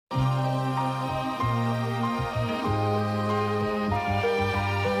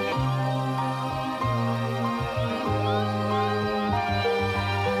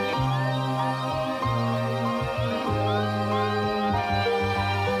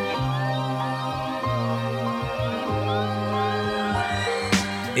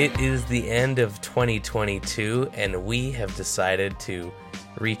It is the end of 2022, and we have decided to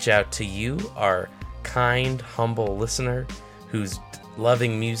reach out to you, our kind, humble listener, who's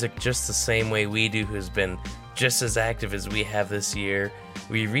loving music just the same way we do, who's been just as active as we have this year.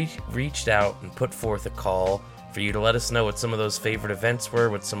 We reached out and put forth a call for you to let us know what some of those favorite events were,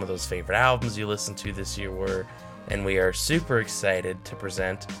 what some of those favorite albums you listened to this year were, and we are super excited to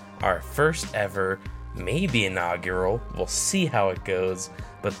present our first ever, maybe inaugural, we'll see how it goes,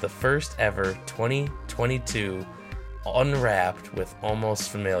 but the first ever 2022 Unwrapped with Almost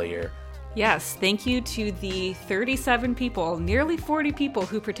Familiar. Yes, thank you to the 37 people, nearly 40 people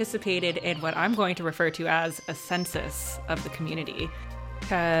who participated in what I'm going to refer to as a census of the community,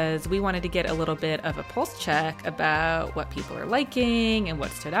 because we wanted to get a little bit of a pulse check about what people are liking and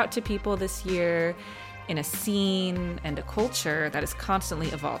what stood out to people this year in a scene and a culture that is constantly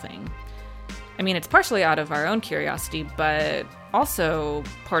evolving. I mean, it's partially out of our own curiosity, but also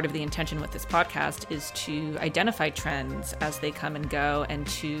part of the intention with this podcast is to identify trends as they come and go and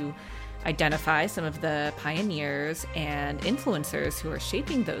to identify some of the pioneers and influencers who are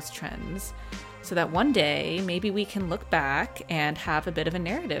shaping those trends so that one day maybe we can look back and have a bit of a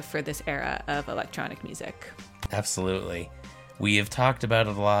narrative for this era of electronic music. Absolutely. We have talked about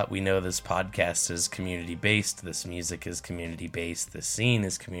it a lot. We know this podcast is community-based, this music is community-based, the scene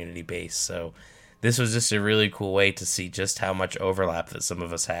is community-based, so this was just a really cool way to see just how much overlap that some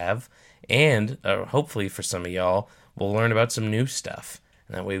of us have, and hopefully for some of y'all, we'll learn about some new stuff,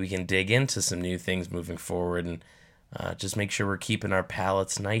 and that way we can dig into some new things moving forward and just make sure we're keeping our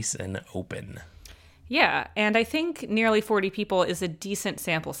palates nice and open. Yeah, and I think nearly 40 people is a decent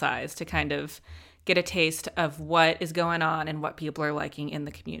sample size to kind of get a taste of what is going on and what people are liking in the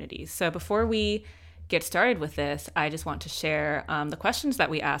community. So before we get started with this, I just want to share the questions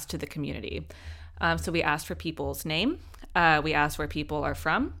that we asked to the community. So we asked for people's name. We asked where people are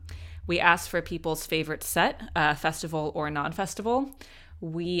from. We asked for people's favorite set, festival or non-festival.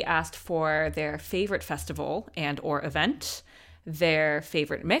 We asked for their favorite festival and or event, their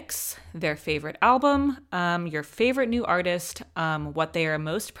favorite mix, their favorite album, your favorite new artist, what they are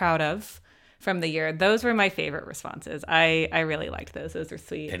most proud of from the year. Those were my favorite responses. I really liked those. Those were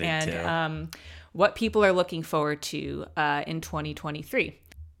sweet. I did and what people are looking forward to in 2023.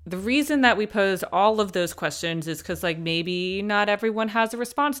 The reason that we posed all of those questions is because maybe not everyone has a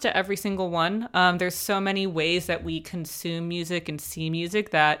response to every single one. There's so many ways that we consume music and see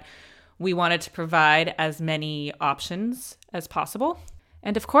music that we wanted to provide as many options as possible.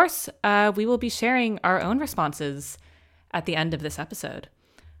 And of course, we will be sharing our own responses at the end of this episode.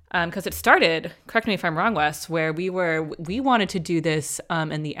 Because it started, correct me if I'm wrong, Wes, where we wanted to do this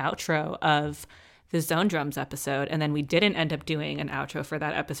in the outro of the Zone Drums episode, and then we didn't end up doing an outro for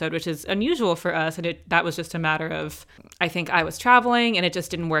that episode, which is unusual for us, and that was just a matter of, I think I was traveling, and it just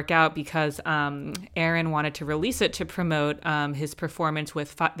didn't work out because Aaron wanted to release it to promote his performance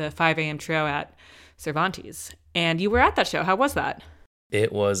with the 5 a.m. trio at Cervantes. And you were at that show. How was that?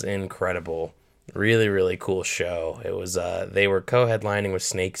 It was incredible. Really, really cool show. It was they were co-headlining with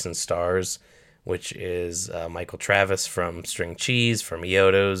Snakes and Stars, which is Michael Travis from String Cheese, from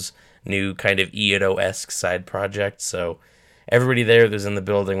Iodo's new kind of Iodo-esque side project. So everybody there that was in the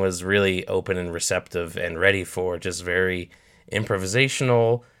building was really open and receptive and ready for just very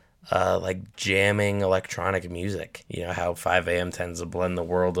improvisational, jamming electronic music. You know how 5 a.m. tends to blend the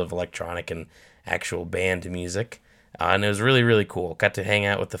world of electronic and actual band music. And it was really, really cool. Got to hang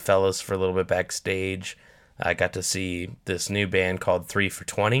out with the fellas for a little bit backstage. I got to see this new band called 3 for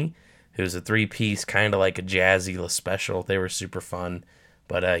 20, who's a 3-piece, kind of like a jazzy La Special. They were super fun.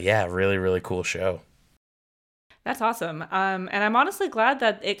 But yeah, really, really cool show. That's awesome. And I'm honestly glad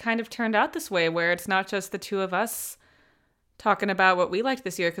that it kind of turned out this way, where it's not just the two of us talking about what we liked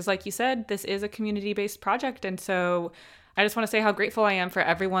this year. Because like you said, this is a community-based project. And so I just want to say how grateful I am for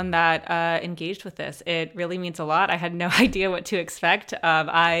everyone that engaged with this. It really means a lot. I had no idea what to expect.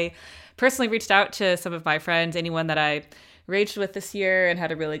 I personally reached out to some of my friends, anyone that I raged with this year and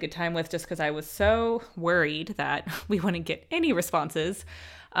had a really good time with, just because I was so worried that we wouldn't get any responses.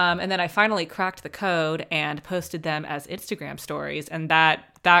 And then I finally cracked the code and posted them as Instagram stories, and that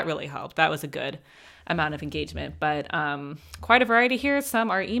really helped. That was a good amount of engagement. But quite a variety here.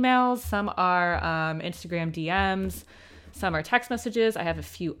 Some are emails, some are Instagram DMs, some are text messages. I have a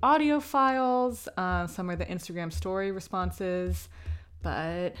few audio files. Some are the Instagram story responses.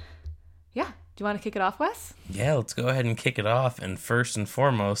 But yeah. Do you want to kick it off, Wes? Yeah, let's go ahead and kick it off. And first and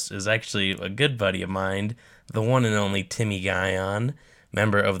foremost is actually a good buddy of mine, the one and only Timmy Guyon,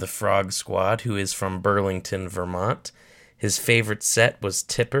 member of the Frog Squad, who is from Burlington, Vermont. His favorite set was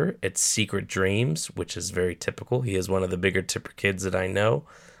Tipper at Secret Dreams, which is very typical. He is one of the bigger Tipper kids that I know.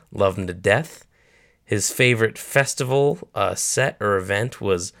 Love him to death. His favorite festival set or event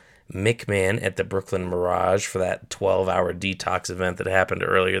was McMahon at the Brooklyn Mirage for that 12-hour detox event that happened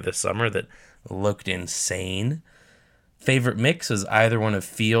earlier this summer that looked insane. Favorite mix was either one of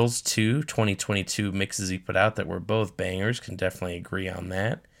Feels 2 2022 mixes he put out that were both bangers. Can definitely agree on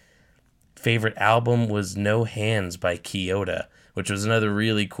that. Favorite album was No Hands by Kyoto, which was another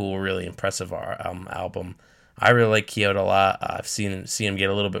really cool, really impressive album. I really like Kyoto a lot. I've seen him get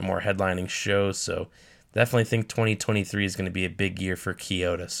a little bit more headlining shows, so definitely think 2023 is going to be a big year for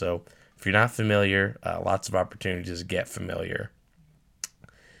Kyoto. So if you're not familiar, lots of opportunities to get familiar.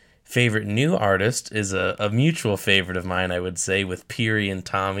 Favorite new artist is a mutual favorite of mine, I would say, with Peary and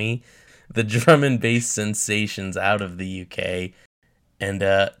Tommy, the drum and bass sensations out of the UK, and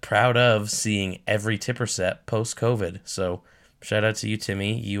proud of seeing every Tipper set post-COVID. So shout out to you,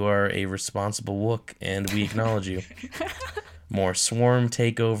 Timmy. You are a responsible wook, and we acknowledge you. More Swarm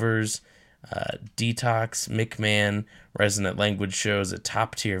takeovers, Detox, McMahon, resonant language shows at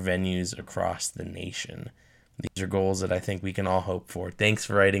top-tier venues across the nation. These are goals that I think we can all hope for. Thanks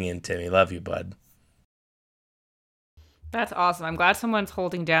for writing in, Timmy. Love you, bud. That's awesome. I'm glad someone's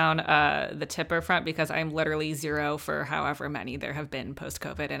holding down the Tipper front, because I'm literally zero for however many there have been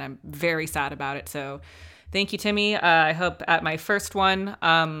post-COVID, and I'm very sad about it. So thank you, Timmy. I hope at my first one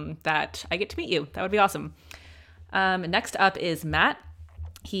that I get to meet you. That would be awesome. Next up is Matt.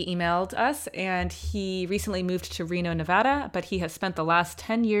 He emailed us, and he recently moved to Reno, Nevada, but he has spent the last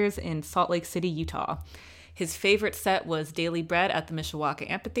 10 years in Salt Lake City, Utah. His favorite set was Daily Bread at the Mishawaka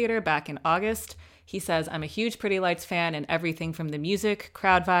Amphitheater back in August. He says, I'm a huge Pretty Lights fan, and everything from the music,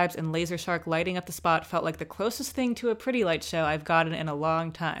 crowd vibes, and Laser Shark lighting up the spot felt like the closest thing to a Pretty Lights show I've gotten in a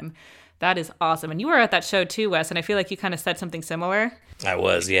long time. That is awesome. And you were at that show too, Wes, and I feel like you kind of said something similar. I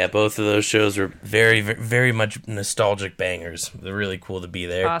was, yeah. Both of those shows were very, very much nostalgic bangers. They're really cool to be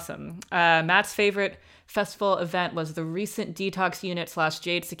there. Awesome. Matt's favorite festival event was the recent Detox Unit /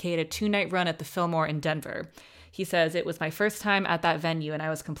 Jade Cicada 2-night run at the Fillmore in Denver. He says, it was my first time at that venue, and I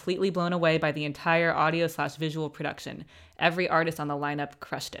was completely blown away by the entire audio / visual production. Every artist on the lineup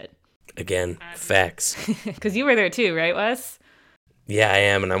crushed it. Again, facts. Because you were there too, right, Wes? Yeah, I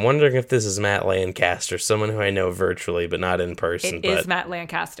am, and I'm wondering if this is Matt Lancaster, someone who I know virtually but not in person. It is Matt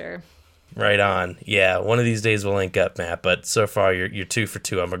Lancaster. Right on. Yeah, one of these days we'll link up, Matt, but so far you're 2 for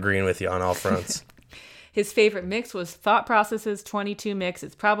 2. I'm agreeing with you on all fronts. His favorite mix was Thought Processes 22 mix.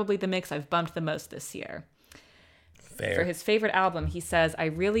 It's probably the mix I've bumped the most this year. Fair. For his favorite album, he says, I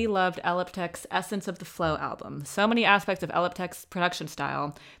really loved Elliptek's Essence of the Flow album. So many aspects of Elliptek's production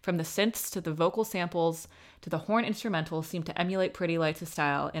style, from the synths to the vocal samples to the horn instrumentals, seem to emulate Pretty Lights'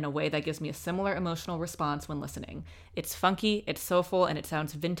 style in a way that gives me a similar emotional response when listening. It's funky, it's soulful, and it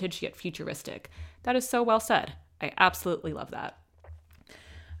sounds vintage yet futuristic. That is so well said. I absolutely love that.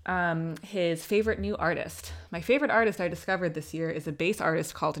 His favorite new artist. My favorite artist I discovered this year is a bass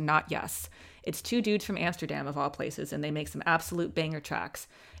artist called Not Yes. It's 2 dudes from Amsterdam, of all places, and they make some absolute banger tracks.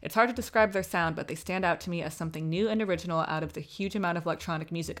 It's hard to describe their sound, but they stand out to me as something new and original out of the huge amount of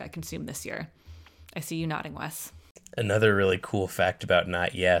electronic music I consumed this year. I see you nodding, Wes. Another really cool fact about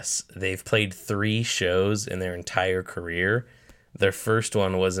Not Yes, they've played 3 shows in their entire career. Their first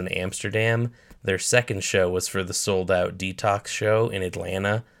one was in Amsterdam. Their second show was for the sold-out Detox show in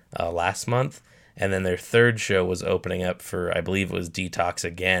Atlanta last month. And then their third show was opening up for, I believe it was Detox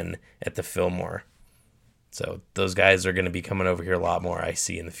again at the Fillmore. So those guys are going to be coming over here a lot more, I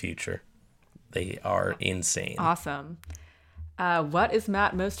see, in the future. They are insane. Awesome. What is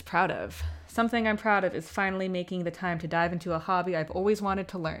Matt most proud of? Something I'm proud of is finally making the time to dive into a hobby I've always wanted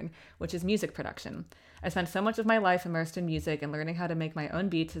to learn, which is music production. I spent so much of my life immersed in music, and learning how to make my own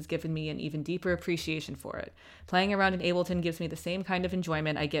beats has given me an even deeper appreciation for it. Playing around in Ableton gives me the same kind of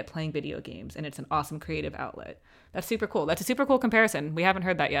enjoyment I get playing video games, and it's an awesome creative outlet. That's super cool. That's a super cool comparison. We haven't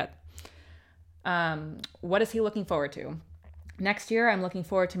heard that yet. What is he looking forward to? Next year, I'm looking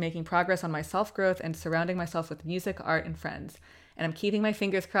forward to making progress on my self-growth and surrounding myself with music, art, and friends. And I'm keeping my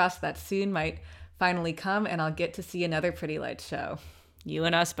fingers crossed that soon might finally come and I'll get to see another Pretty Lights show. You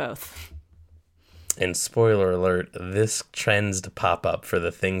and us both. And spoiler alert, this trends to pop up for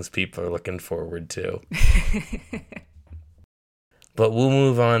the things people are looking forward to. But we'll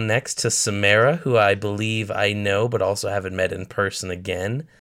move on next to Samara, who I believe I know but also haven't met in person again.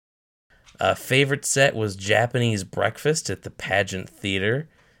 Favorite set was Japanese Breakfast at the Pageant Theater.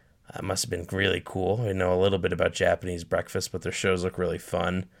 Must have been really cool. I know a little bit about Japanese Breakfast, but their shows look really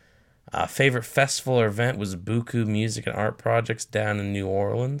fun. Favorite festival or event was Buku Music and Art Projects down in New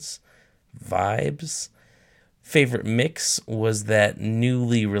Orleans. Vibes. Favorite mix was that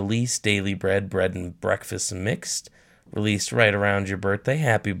newly released Daily Bread and Breakfast Mixed, released right around your birthday.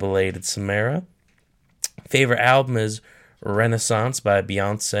 Happy belated, Samara. Favorite album is Renaissance by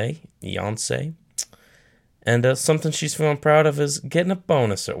Beyonce. And something she's feeling proud of is getting a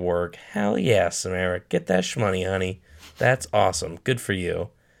bonus at work. Hell yeah, Samara. Get that shmoney, honey. That's awesome. Good for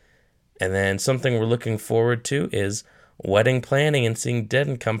you. And then something we're looking forward to is wedding planning and seeing Dead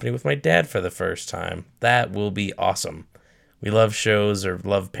and Company with my dad for the first time. That will be awesome. We love shows or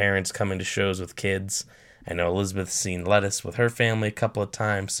love parents coming to shows with kids. I know Elizabeth's seen Lettuce with her family a couple of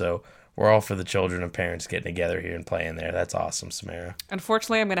times, so we're all for the children and parents getting together here and playing there. That's awesome, Samara.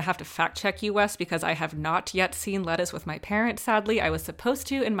 Unfortunately, I'm going to have to fact check you, Wes, because I have not yet seen Lettuce with my parents, sadly. I was supposed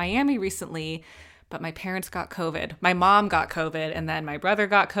to in Miami recently, but my parents got COVID. My mom got COVID, and then my brother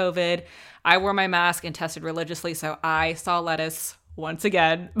got COVID. I wore my mask and tested religiously, so I saw Lettuce once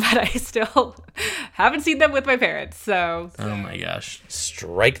again, but I still haven't seen them with my parents. So oh my gosh,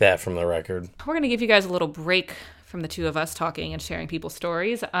 strike that from the record. We're going to give you guys a little break from the two of us talking and sharing people's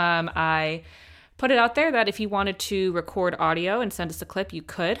stories. I put it out there that if you wanted to record audio and send us a clip, you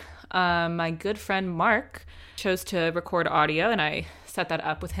could. My good friend Mark chose to record audio, and I set that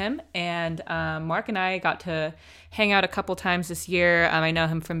up with him. And Mark and I got to hang out a couple times this year. I know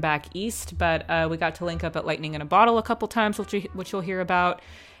him from back east, but we got to link up at Lightning in a Bottle a couple times, which you'll hear about.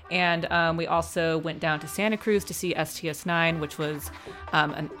 And we also went down to Santa Cruz to see STS9, which was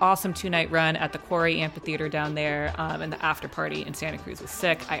an awesome 2-night run at the Quarry Amphitheater down there. And the after party in Santa Cruz was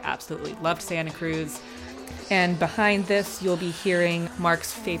sick. I absolutely loved Santa Cruz. And behind this, you'll be hearing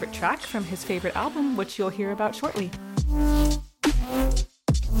Mark's favorite track from his favorite album, which you'll hear about shortly.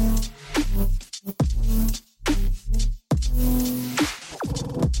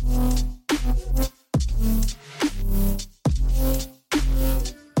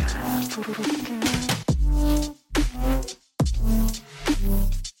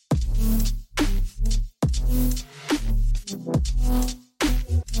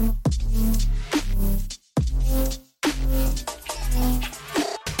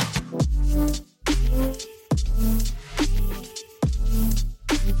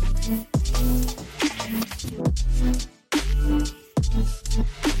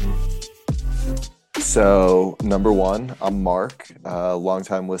 So, number one, I'm Mark,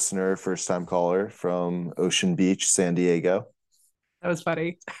 longtime listener, first time caller from Ocean Beach, San Diego. That was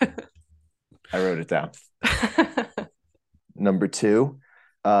funny. I wrote it down. Number two,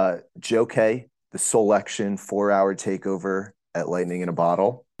 Joe K, the Soulection 4-hour takeover at Lightning in a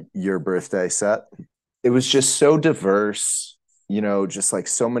Bottle, your birthday set. It was just so diverse, just like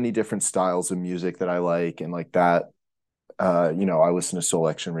so many different styles of music that I like, and like that. I listen to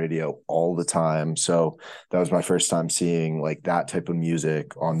Soulection radio all the time. So that was my first time seeing like that type of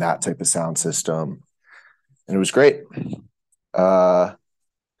music on that type of sound system. And it was great.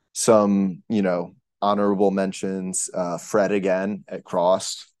 Some, honorable mentions, Fred again at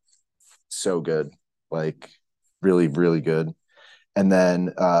Crossed. So good. Like really, really good. And then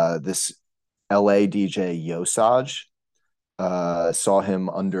this LA DJ Yosaj, saw him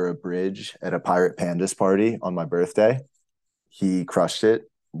under a bridge at a Pirate Pandas party on my birthday. He crushed it.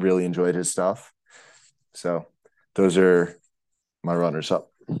 Really enjoyed his stuff. So those are my runners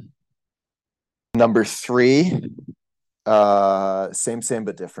up. Number three, same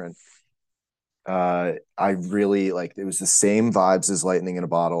but different. I really like, it was the same vibes as Lightning in a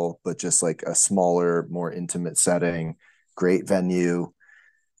Bottle, but just like a smaller, more intimate setting, great venue,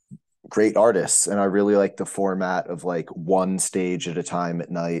 great artists. And I really like the format of like one stage at a time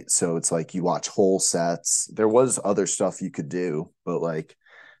at night. So it's like you watch whole sets. There was other stuff you could do, but like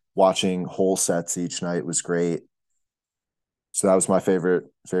watching whole sets each night was great. So that was my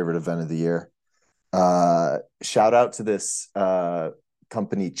favorite event of the year. Shout out to this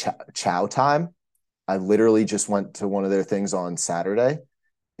company Chow Time. I literally just went to one of their things on Saturday,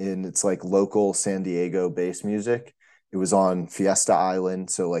 and it's like local San Diego bass music. It was on Fiesta Island,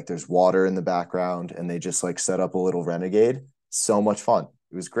 so like there's water in the background, and they just like set up a little Renegade. So much fun.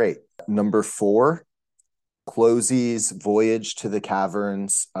 It was great. Number four, Closey's Voyage to the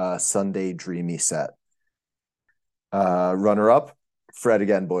Caverns Sunday Dreamy set. Runner up, Fred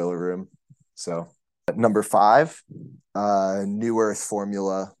again, Boiler Room. So number five, New Earth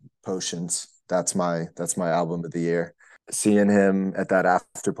Formula Potions. That's my album of the year. Seeing him at that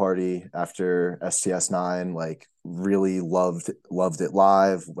after party after STS9, like really loved it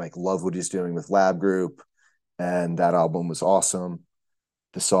live, like love what he's doing with Lab Group, and that album was awesome.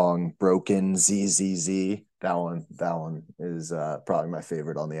 The song Broken ZZZ, that one is probably my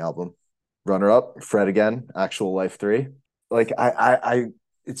favorite on the album. Runner up, Fred again, Actual Life 3. Like I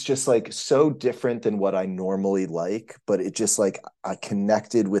it's just like so different than what I normally like, but it just like I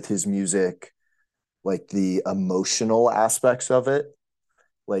connected with his music, like the emotional aspects of it,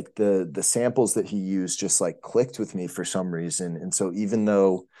 like the samples that he used just like clicked with me for some reason. And so even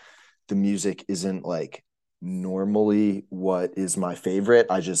though the music isn't like normally what is my favorite,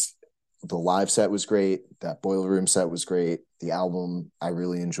 I just the live set was great, that Boiler Room set was great, the album I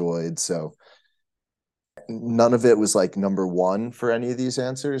really enjoyed. So none of it was like number one for any of these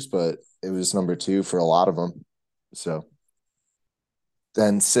answers, but it was number two for a lot of them. So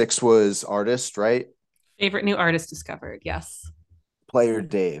then six was artist, right? Favorite new artist discovered. Yes. Player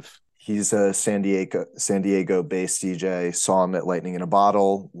Dave. He's a San Diego based DJ. Saw him at Lightning in a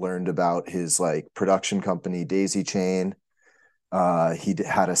Bottle. Learned about his like production company Daisy Chain. He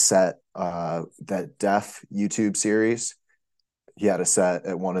had a set that Def YouTube series. He had a set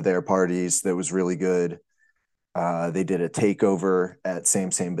at one of their parties that was really good. They did a takeover at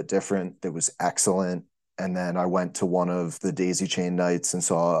Same But Different that was excellent. And then I went to one of the Daisy Chain nights and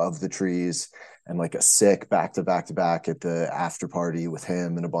saw Of the Trees and like a sick back to back to back at the after party with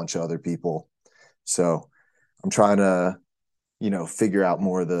him and a bunch of other people. So I'm trying to, figure out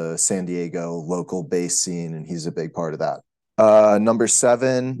more of the San Diego local bass scene, and he's a big part of that. Number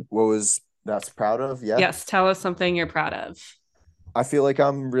seven, what was that's proud of? Yeah. Yes. Tell us something you're proud of. I feel like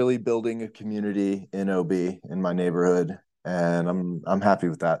I'm really building a community in OB in my neighborhood, and I'm happy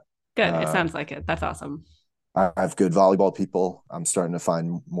with that. Good. It sounds like it. That's awesome. I have good volleyball people. I'm starting to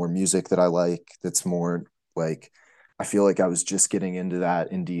find more music that I like. That's more like I feel like I was just getting into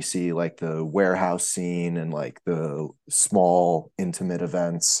that in DC, like the warehouse scene and like the small intimate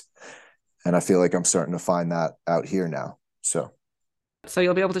events. And I feel like I'm starting to find that out here now. So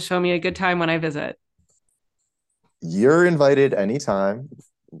you'll be able to show me a good time when I visit. you're invited anytime.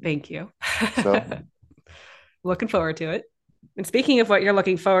 Thank you. So Looking forward to it. And speaking of what you're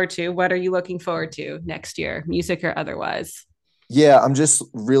looking forward to, what are you looking forward to next year, music or otherwise? yeah, I'm just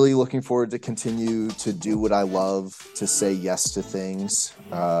really looking forward to continue to do what I love, to say yes to things,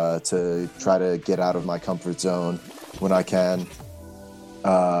 to try to get out of my comfort zone when I can.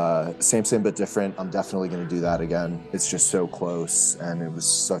 Same but different. I'm definitely going to do that again. It's just so close, and it was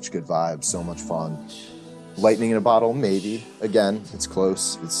such good vibes, so much fun. Lightning in a Bottle, maybe again. It's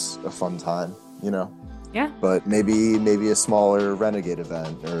close. It's a fun time, Yeah. But maybe a smaller Renegade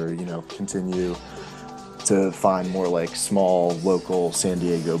event, or continue to find more like small local San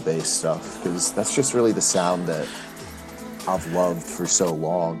Diego based stuff, because that's just really the sound that I've loved for so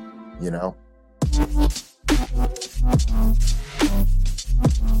long.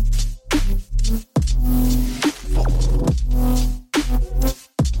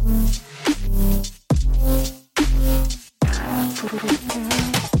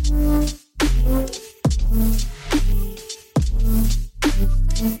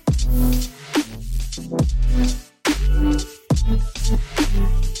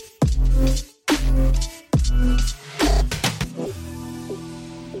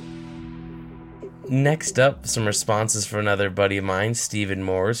 Next up, some responses from another buddy of mine, Stephen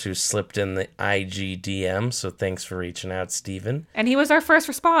Moores, who slipped in the IGDM. So thanks for reaching out, Stephen. And he was our first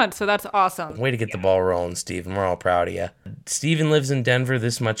response, so that's awesome. Way to get the ball rolling, Stephen. We're all proud of you. Stephen lives in Denver,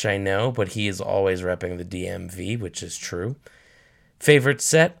 this much I know, but he is always repping the DMV, which is true. Favorite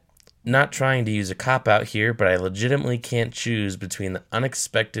set? Not trying to use a cop-out here, but I legitimately can't choose between the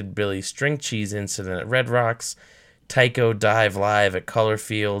unexpected Billy String Cheese incident at Red Rocks, Tycho Dive Live at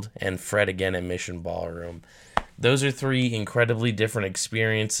Colorfield, and Fred again at Mission Ballroom. Those are three incredibly different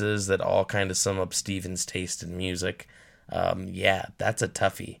experiences that all kind of sum up Steven's taste in music. Yeah, that's a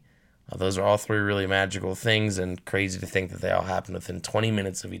toughie. Those are all three really magical things, and crazy to think that they all happened within 20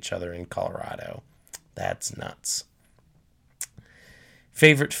 minutes of each other in Colorado. That's nuts.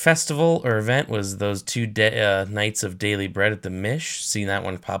 Favorite festival or event was those two nights of Daily Bread at the Mish. Seen that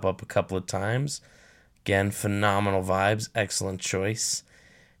one pop up a couple of times. Again, phenomenal vibes. Excellent choice.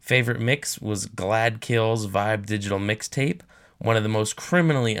 Favorite mix was Glad Kills Vibe Digital Mixtape. One of the most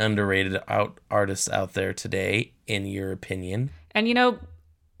criminally underrated artists out there today, in your opinion. And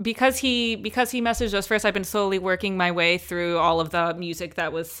because he messaged us first, I've been slowly working my way through all of the music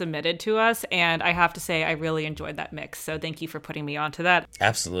that was submitted to us, and I have to say I really enjoyed that mix. So thank you for putting me onto that.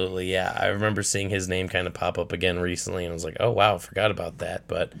 Absolutely, yeah. I remember seeing his name kind of pop up again recently, and I was like, oh wow, forgot about that.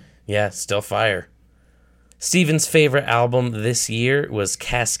 But yeah, still fire. Steven's favorite album this year was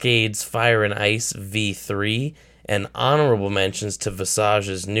Cascade's Fire and Ice V3, and honorable mentions to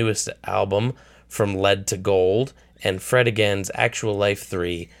Visage's newest album, From Lead to Gold, and Fred Again's Actual Life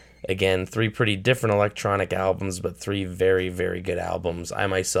 3. Again, three pretty different electronic albums, but three very, very good albums. I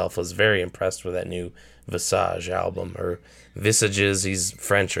myself was very impressed with that new Visage album, or Visages. He's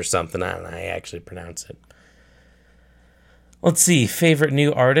French or something. I don't know how I actually pronounce it. Let's see. Favorite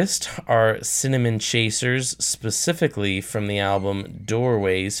new artist are Cinnamon Chasers, specifically from the album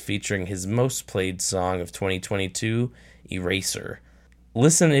Doorways, featuring his most played song of 2022, Eraser.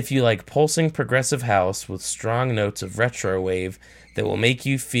 Listen if you like pulsing progressive house with strong notes of retro wave that will make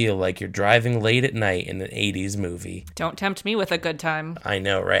you feel like you're driving late at night in an 80s movie. Don't tempt me with a good time. I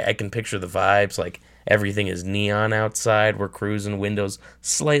know, right? I can picture the vibes, like everything is neon outside, we're cruising, windows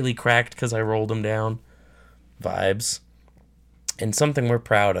slightly cracked because I rolled them down. Vibes. And something we're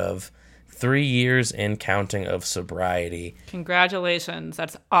proud of, 3 years and counting of sobriety. Congratulations.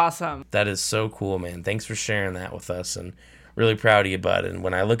 That's awesome. That is so cool, man. Thanks for sharing that with us, and really proud of you, bud. And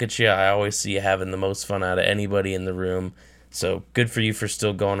when I look at you, I always see you having the most fun out of anybody in the room. So good for you for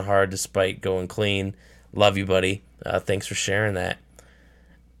still going hard despite going clean. Love you, buddy. Thanks for sharing that.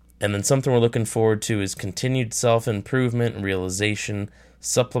 And then something we're looking forward to is continued self-improvement and realization,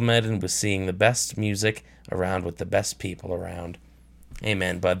 supplemented with seeing the best music around with the best people around.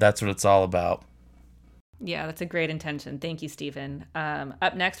 Amen, bud. That's what it's all about. Yeah, that's a great intention. Thank you, Stephen.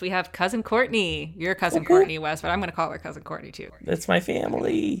 Up next, we have Cousin Courtney. Your Cousin Courtney, Wes, but I'm going to call her Cousin Courtney, too. That's my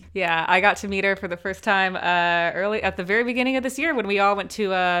family. Yeah, I got to meet her for the first time early at the very beginning of this year when we all went to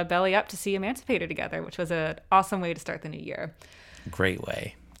Belly Up to see Emancipator together, which was an awesome way to start the new year. Great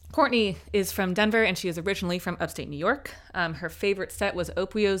way. Courtney is from Denver, and she is originally from upstate New York. Her favorite set was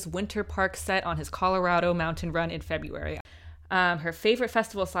Opio's Winter Park set on his Colorado mountain run in February. Her favorite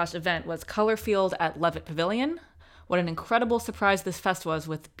festival/event was Color Field at Levitt Pavilion. What an incredible surprise this fest was,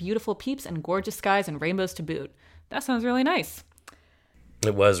 with beautiful peeps and gorgeous skies and rainbows to boot. That sounds really nice.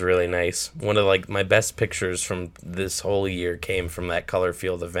 It was really nice. One of my best pictures from this whole year came from that Color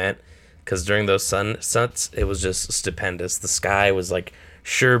Field event, because during those sunsets, it was just stupendous. The sky was like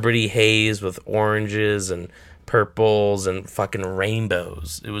sherbety haze with oranges and purples and fucking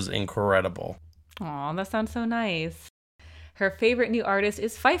rainbows. It was incredible. Aw, that sounds so nice. Her favorite new artist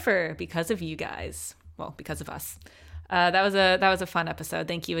is Pfeiffer, because of you guys. Well, because of us. That was a fun episode.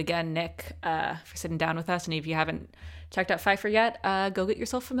 Thank you again, Nick, for sitting down with us. And if you haven't checked out Pfeiffer yet, go get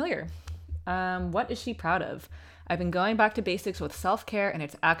yourself familiar. What is she proud of? I've been going back to basics with self-care, and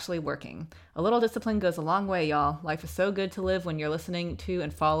it's actually working. A little discipline goes a long way, y'all. Life is so good to live when you're listening to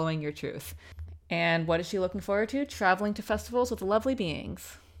and following your truth. And what is she looking forward to? Traveling to festivals with lovely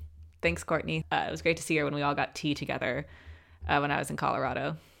beings. Thanks, Courtney. It was great to see her when we all got tea together when I was in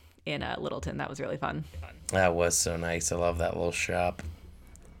Colorado in Littleton. That was really fun. That was so nice. I love that little shop.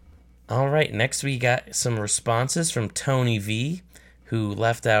 All right, next we got some responses from Tony V, who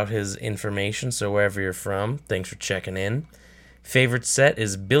left out his information, so wherever you're from, thanks for checking in. Favorite set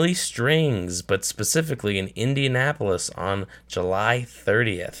is Billy Strings, but specifically in Indianapolis on July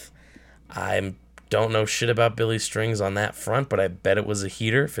 30th. I don't know shit about Billy Strings on that front, but I bet it was a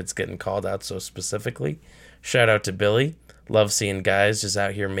heater if it's getting called out so specifically. Shout out to Billy. Love seeing guys just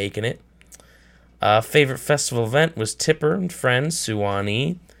out here making it. Favorite festival event was Tipper and Friends,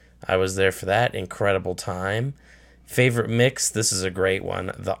 Suwannee. I was there for that. Incredible time. Favorite mix, this is a great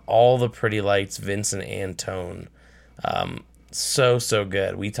one. All the Pretty Lights, Vincent Antone. So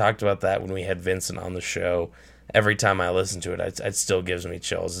good. We talked about that when we had Vincent on the show. Every time I listen to it, it still gives me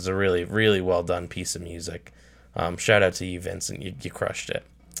chills. It's a really, really well done piece of music. Shout out to you, Vincent. You crushed it.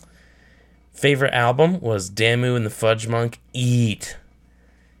 Favorite album was Damu and the Fudge Monk, Eat.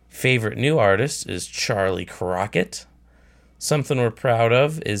 Favorite new artist is Charlie Crockett. Something we're proud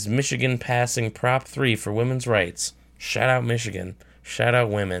of is Michigan passing Prop 3 for women's rights. Shout out Michigan. Shout out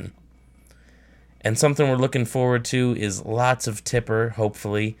women. And something we're looking forward to is lots of Tipper,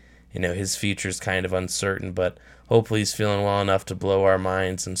 hopefully. His future's kind of uncertain, but hopefully he's feeling well enough to blow our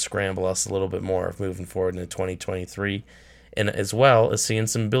minds and scramble us a little bit more moving forward into 2023. And as well as seeing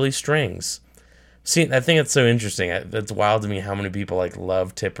some Billy Strings. I think it's so interesting. It's wild to me how many people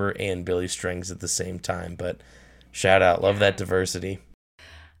love Tipper and Billy Strings at the same time. But shout out. Love that diversity.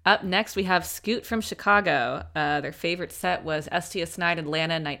 Up next, we have Scoot from Chicago. Their favorite set was STS Night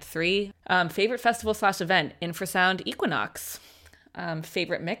Atlanta Night 3. Favorite festival/event, Infrasound Equinox.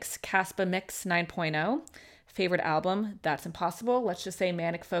 Favorite mix, Caspa Mix 9.0. Favorite album, That's Impossible. Let's just say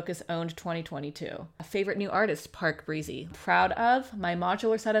Manic Focus owned 2022. Favorite new artist, Park Breezy. Proud of, my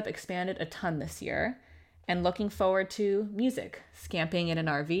modular setup expanded a ton this year. And looking forward to music. Scamping in an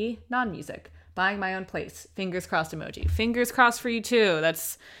RV, non-music. Buying my own place. Fingers crossed emoji. Fingers crossed for you too.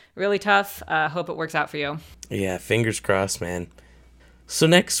 That's really tough. Hope it works out for you. Yeah, fingers crossed, man. So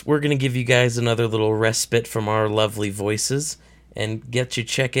next, we're going to give you guys another little respite from our lovely voices and get you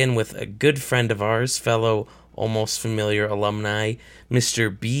check in with a good friend of ours, fellow Almost Familiar alumni,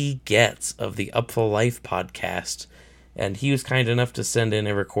 Mr. B. Getz of the Up for Life podcast. And he was kind enough to send in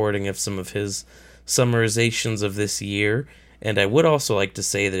a recording of some of his summarizations of this year. And I would also like to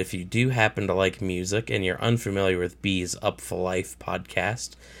say that if you do happen to like music and you're unfamiliar with B's Up for Life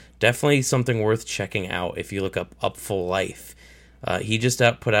podcast, definitely something worth checking out if you look up for Life. He just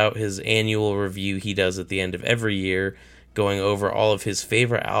put out his annual review he does at the end of every year, going over all of his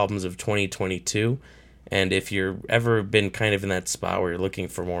favorite albums of 2022. And if you're ever been kind of in that spot where you're looking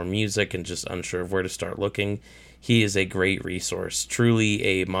for more music and just unsure of where to start looking, he is a great resource. Truly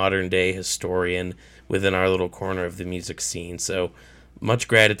a modern day historian within our little corner of the music scene. So much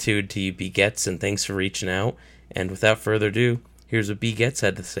gratitude to you, B. Getz, and thanks for reaching out. And without further ado, here's what B. Getz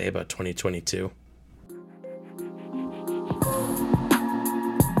had to say about 2022.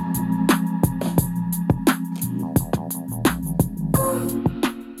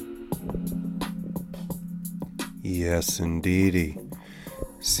 Yes, indeedy.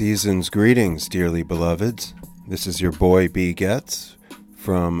 Season's greetings, dearly beloveds. This is your boy B. Getz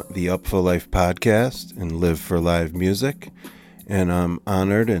from the Up for Life podcast and Live for Live Music. And I'm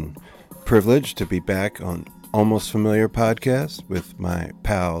honored and privileged to be back on Almost Familiar podcast with my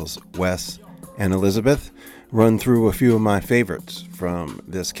pals Wes and Elizabeth. Run through a few of my favorites from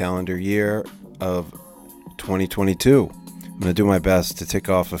this calendar year of 2022. I'm going to do my best to tick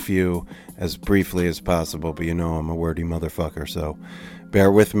off a few as briefly as possible, but you know I'm a wordy motherfucker, so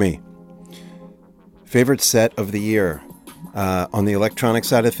bear with me. Favorite set of the year. On the electronic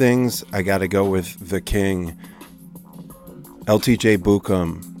side of things, I got to go with the king. LTJ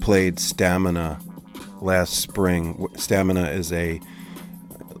Bukem played Stamina last spring. Stamina is a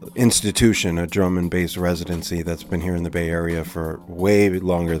institution, a drum and bass residency that's been here in the Bay Area for way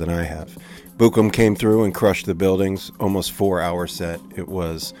longer than I have. Bukem came through and crushed the buildings, almost 4-hour set. It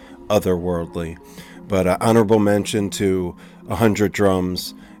was otherworldly. But honorable mention to 100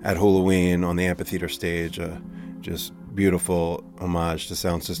 Drums at Halloween on the amphitheater stage. Just beautiful homage to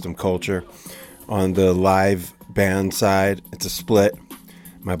sound system culture. On the live band side, it's a split.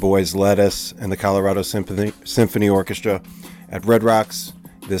 My boys Lettuce and the Colorado Symphony Orchestra at Red Rocks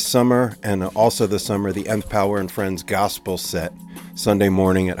this summer, and also this summer the Nth Power and Friends Gospel set Sunday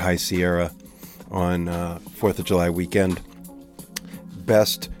morning at High Sierra on 4th of July weekend.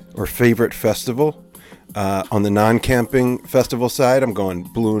 Best or favorite festival. On the non-camping festival side, I'm going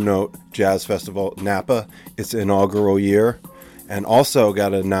Blue Note Jazz Festival, Napa. It's inaugural year. And also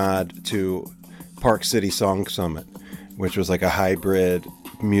got a nod to Park City Song Summit, which was like a hybrid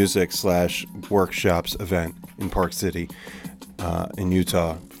music / workshops event in Park City in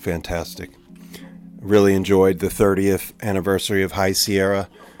Utah. Fantastic. Really enjoyed the 30th anniversary of High Sierra,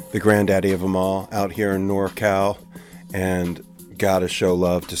 the granddaddy of them all, out here in NorCal. And gotta show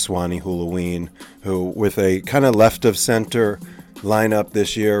love to Swanee Halloween, who with a kind of left of center lineup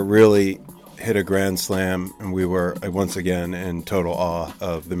this year really hit a grand slam, and we were once again in total awe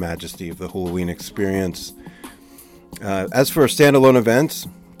of the majesty of the Halloween experience. As for standalone events,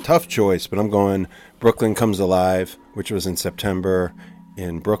 tough choice, but I'm going Brooklyn Comes Alive, which was in September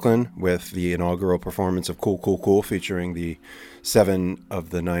in Brooklyn with the inaugural performance of Cool Cool Cool featuring the 7 of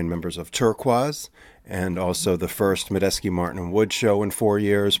the 9 members of Turquoise, and also the first Medeski Martin and Wood show in 4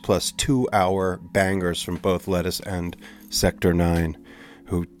 years, plus 2-hour bangers from both Lettuce and Sector 9,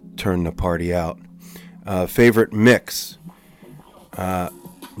 who turned the party out. Favorite mix,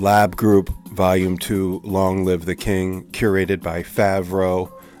 Lab Group Volume 2, Long Live the King, curated by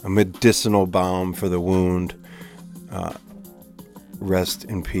Favreau, a medicinal balm for the wound. Rest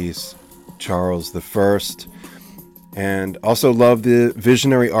in peace, Charles I. And also love the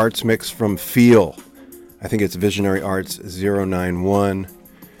Visionary Arts mix from Feel. I think it's Visionary Arts 091.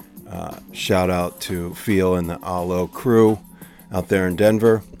 Shout out to Feel and the Alo crew out there in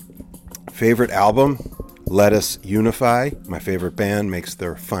Denver. Favorite album, Lettuce Unify. My favorite band makes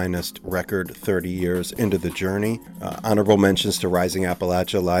their finest record 30 years into the journey. Honorable mentions to Rising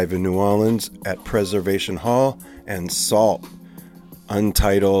Appalachia live in New Orleans at Preservation Hall, and Salt,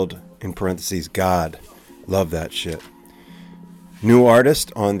 Untitled, in parentheses, God. Love that shit. New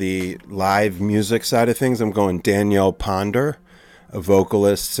artist on the live music side of things, I'm going Danielle Ponder, a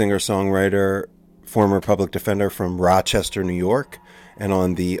vocalist, singer-songwriter, former public defender from Rochester, New York. And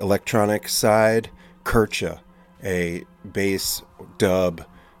on the electronic side, Kircha, a bass dub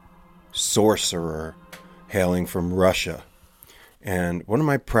sorcerer hailing from Russia. And what am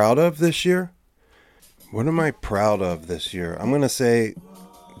I proud of this year? I'm going to say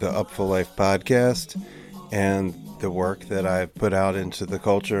the Up for Life podcast and the work that I've put out into the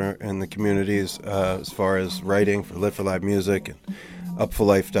culture and the communities as far as writing for Live for Live Music and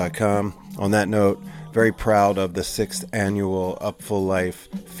upforlife.com. On that note, Very proud of the 6th annual Upful Life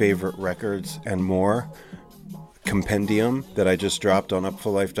Favorite Records and More compendium that I just dropped on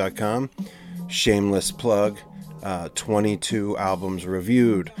upfullife.com. Shameless plug, 22 albums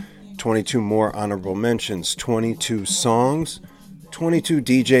reviewed, 22 more honorable mentions, 22 songs, 22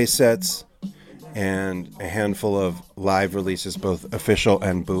 DJ sets, and a handful of live releases, both official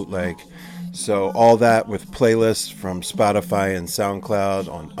and bootleg. So all that with playlists from Spotify and SoundCloud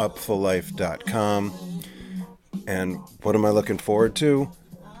on upfullife.com. And what am I looking forward to?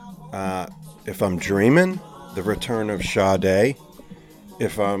 If I'm dreaming, the return of Sade.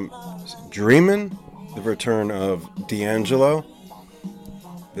 If I'm dreaming, the return of D'Angelo,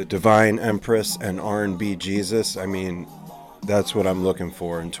 the Divine Empress, and R&B Jesus. I mean, that's what I'm looking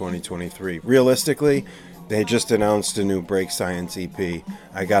for in 2023. Realistically, they just announced a new Break Science EP.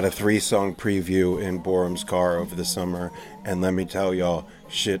 I got a 3-song preview in Borum's car over the summer, and let me tell y'all,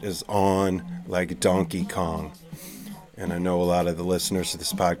 shit is on like Donkey Kong. And I know a lot of the listeners to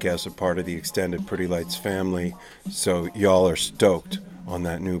this podcast are part of the extended Pretty Lights family, so y'all are stoked on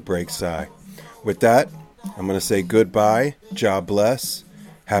that new Break Sci. With that, I'm going to say goodbye, God bless,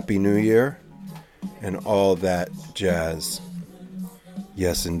 Happy New Year, and all that jazz.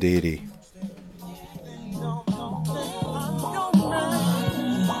 Yes, indeedy.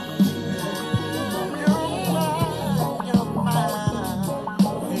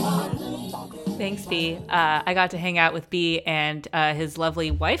 Thanks, B. I got to hang out with B and his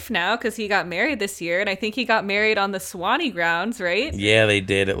lovely wife now because he got married this year, and I think he got married on the Swanee grounds, right? Yeah, they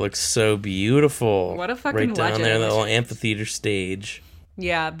did. It looks so beautiful. What a fucking right down legend. there, the little amphitheater stage.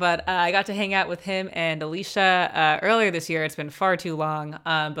 Yeah, but I got to hang out with him and Alicia earlier this year. It's been far too long,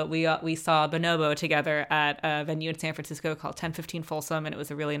 but we saw Bonobo together at a venue in San Francisco called 1015 Folsom, and it was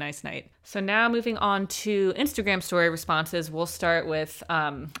a really nice night. So now moving on to Instagram story responses, we'll start with,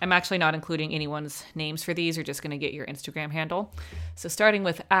 I'm actually not including anyone's names for these. You're just going to get your Instagram handle. So starting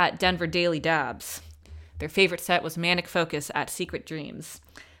with @DenverDailyDabs. Their favorite set was Manic Focus at Secret Dreams.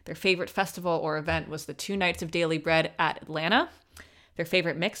 Their favorite festival or event was the 2 nights of Daily Bread at Atlanta. Their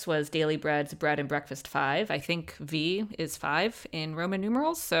favorite mix was Daily Bread's Bread and Breakfast 5. I think V is 5 in Roman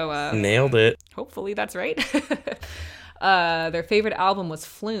numerals, so... Nailed it. Hopefully that's right. Their favorite album was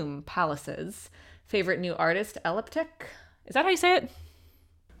Flume, Palaces. Favorite new artist, Elliptic. Is that how you say it?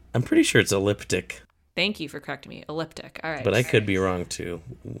 I'm pretty sure it's elliptic. Thank you for correcting me. Elliptic. All right. But I could be wrong, too.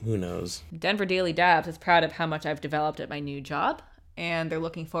 Who knows? Denver Daily Dabs is proud of how much I've developed at my new job, and they're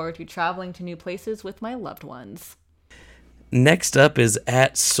looking forward to traveling to new places with my loved ones. Next up is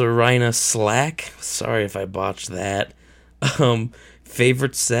 @Serena Slack. Sorry if I botched that.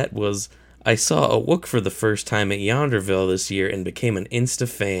 Favorite set was I saw a Wook for the first time at Yonderville this year and became an Insta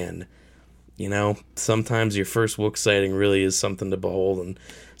fan. You know, sometimes your first Wook sighting really is something to behold and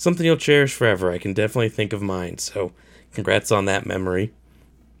something you'll cherish forever. I can definitely think of mine, so congrats on that memory.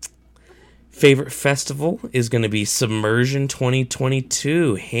 Favorite festival is going to be Submersion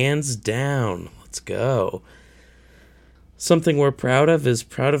 2022, hands down. Let's go. Something we're proud of is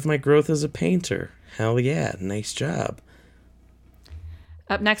proud of my growth as a painter. Hell yeah, nice job.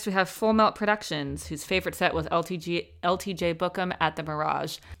 Up next, we have Full Melt Productions, whose favorite set was LTJ Bookham at the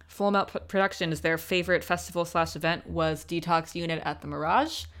Mirage. Full Melt Productions, their favorite festival/event was Detox Unit at the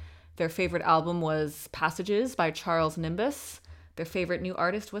Mirage. Their favorite album was Passages by Charles Nimbus. Their favorite new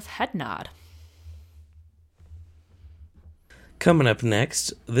artist was Headnod. Coming up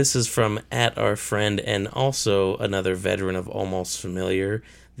next, this is from @our friend and also another veteran of Almost Familiar,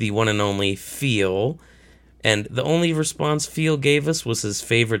 the one and only Feel. And the only response Feel gave us was his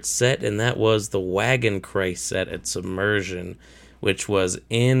favorite set, and that was the Wagon Christ set at Submersion, which was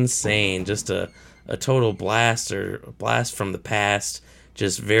insane. Just a total blast from the past.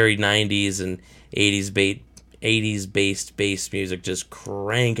 Just very 90s and 80s based bass music, just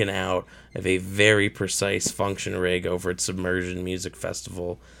cranking out of a very precise function rig over at Submersion Music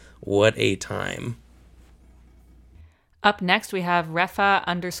Festival. What a time. Up next, we have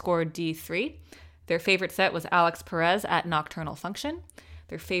Refa_D3. Their favorite set was Alex Perez at Nocturnal Function.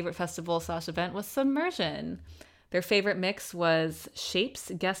 Their favorite festival/event was Submersion. Their favorite mix was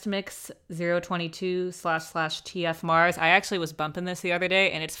Shapes Guest Mix 022//TF Mars. I actually was bumping this the other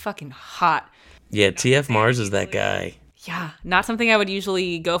day, and it's fucking hot. Yeah, TF Mars is that guy. Yeah, not something I would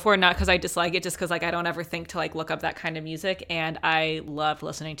usually go for, not because I dislike it, just because I don't ever think to look up that kind of music, and I loved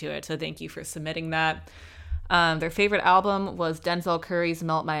listening to it, so thank you for submitting that. Their favorite album was Denzel Curry's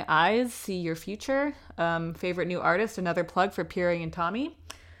Melt My Eyes, See Your Future. Favorite new artist, another plug for Piri and Tommy.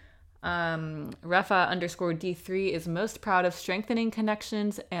 Refa_D3 is most proud of strengthening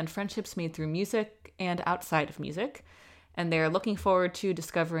connections and friendships made through music and outside of music. and they're looking forward to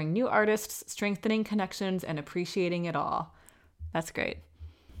discovering new artists, strengthening connections, and appreciating it all. That's great.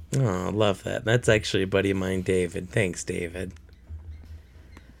 Oh, love that. That's actually a buddy of mine, David. Thanks, David.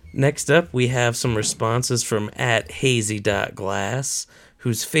 Next up, we have some responses from @hazy.glass,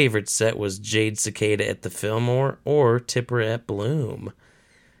 whose favorite set was Jade Cicada at the Fillmore or Tipper at Bloom.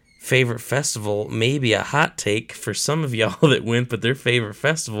 Favorite festival, maybe a hot take for some of y'all that went, but their favorite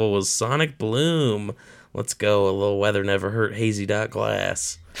festival was Sonic Bloom. Let's go. A little weather never hurt.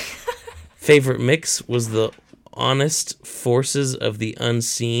 Hazy.glass. Favorite mix was the Honest Forces of the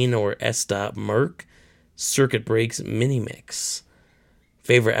Unseen or S.Merc Circuit Breaks mini mix.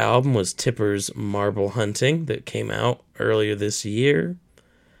 Favorite album was Tipper's Marble Hunting that came out earlier this year.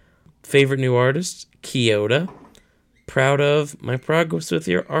 Favorite new artist, Kyoto. Proud of my progress with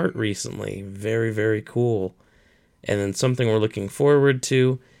your art recently. Very, very cool. And then something we're looking forward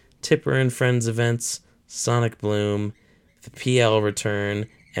to, Tipper and Friends events, Sonic Bloom, the PL return,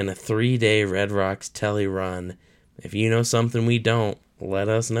 and a 3-day Red Rocks Telly run. If you know something we don't, let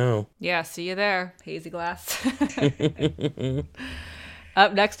us know. Yeah, see you there, Hazy Glass.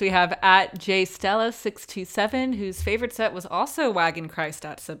 Up next, we have @JStella627, whose favorite set was also Wagon Christ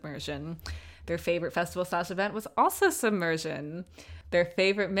at Submersion. Their favorite festival/event was also Submersion. Their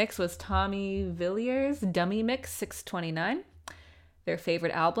favorite mix was Tommy Villiers' Dummy Mix 629. Their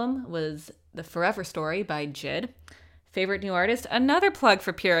favorite album was The Forever Story by Jid. Favorite new artist, another plug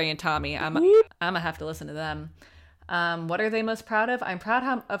for Puri and Tommy. I'm gonna have to listen to them. What are they most proud of? I'm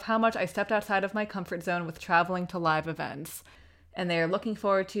proud of how much I stepped outside of my comfort zone with traveling to live events. And they are looking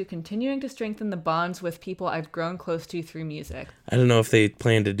forward to continuing to strengthen the bonds with people I've grown close to through music. I don't know if they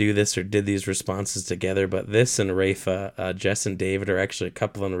planned to do this or did these responses together, but this and Rafa, Jess and David, are actually a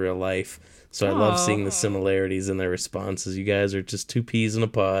couple in real life. So I love seeing the similarities in their responses. You guys are just two peas in a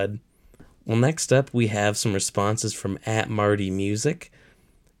pod. Well, next up, we have some responses from @MartyMusic.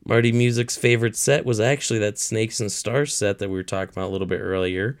 Marty Music's favorite set was actually that Snakes and Stars set that we were talking about a little bit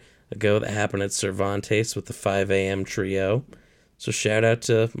earlier ago that happened at Cervantes with the 5 a.m. trio. So shout out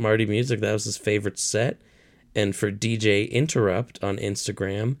to Marty Music. That was his favorite set. And for DJ Interrupt on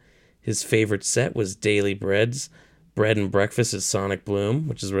Instagram, his favorite set was Daily Bread's Bread and Breakfast at Sonic Bloom,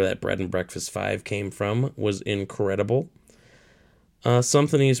 which is where that Bread and Breakfast 5 came from, was incredible.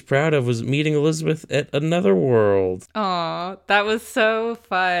 Something he's proud of was meeting Elizabeth at Another World. Aw, that was so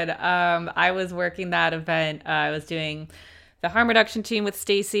fun. I was working that event. I was doing the harm reduction team with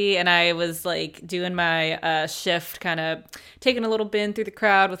Stacy, and I was like doing my shift, kind of taking a little bin through the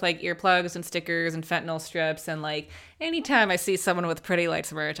crowd with like earplugs and stickers and fentanyl strips. And like anytime I see someone with Pretty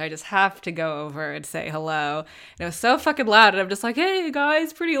Lights merch, I just have to go over and say hello. And it was so fucking loud, and I'm just like, hey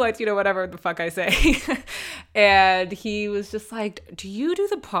guys, Pretty Lights, you know, whatever the fuck I say. And he was just like, do you do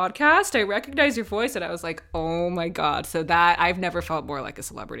the podcast? I recognize your voice. And I was like, oh my God. So that, I've never felt more like a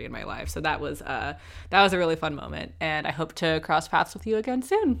celebrity in my life. So that was a really fun moment. And I hope to cross paths with you again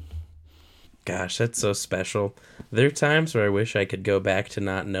soon. Gosh, that's so special. There are times where I wish I could go back to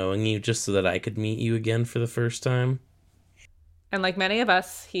not knowing you just so that I could meet you again for the first time. And like many of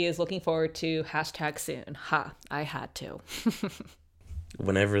us, he is looking forward to #soon. Ha, I had to.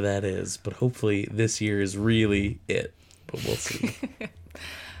 Whenever that is. But hopefully this year is really it. But we'll see.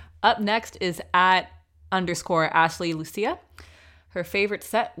 Up next is @_Ashley Lucia. Her favorite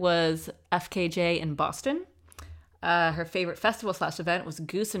set was FKJ in Boston. Her favorite festival/event was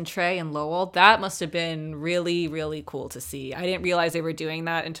Goose and Trey in Lowell. That must have been really, really cool to see. I didn't realize they were doing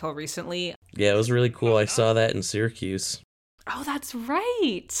that until recently. Yeah, it was really cool. I saw that in Syracuse. Oh, that's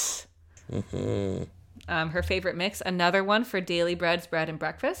right. Mm-hmm. Her favorite mix, another one for Daily Bread's Bread and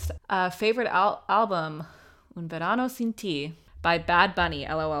Breakfast. Favorite album, Un Verano Sin Ti by Bad Bunny.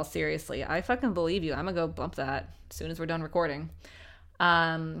 LOL, seriously. I fucking believe you. I'm gonna go bump that as soon as we're done recording.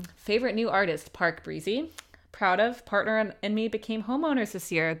 Favorite new artist, Park Breezy. Proud of, Partner and me became homeowners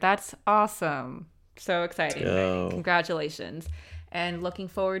this year. That's awesome. So exciting. Oh. Congratulations. And looking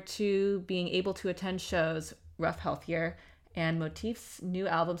forward to being able to attend shows, Rough Healthier, and Motif's new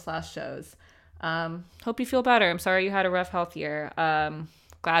album/shows. Hope you feel better. I'm sorry you had a rough health year.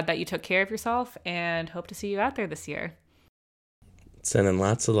 Glad that you took care of yourself, and hope to see you out there this year. Sending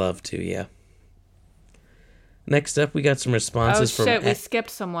lots of love to you. Next up, we got some responses from... we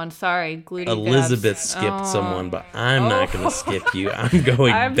skipped someone. Sorry. Glutey Elizabeth Dabs. skipped someone, but I'm not going to skip you. I'm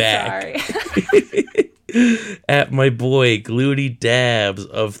going I'm back. Sorry. At my boy, Glutey Dabs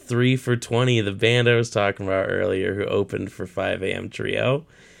of 3 for 20, the band I was talking about earlier who opened for 5 a.m. Trio.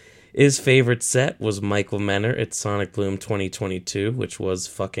 His favorite set was Michael Menner at Sonic Bloom 2022, which was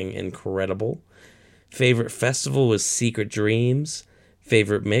fucking incredible. Favorite festival was Secret Dreams.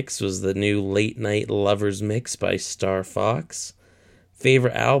 Favorite mix was the new Late Night Lovers mix by Star Fox.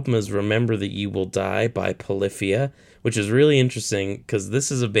 Favorite album is Remember That You Will Die by Polyphia, which is really interesting because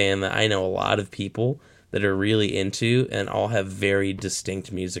this is a band that I know a lot of people that are really into and all have very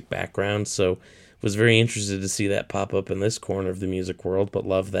distinct music backgrounds. So was very interested to see that pop up in this corner of the music world, but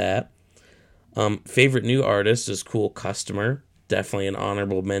love that. Favorite new artist is Cool Customer. Definitely an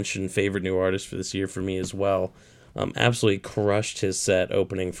honorable mention favorite new artist for this year for me as well. Absolutely crushed his set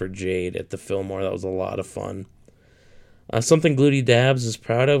opening for Jade at the Fillmore. That was a lot of fun. Something Gluty Dabs is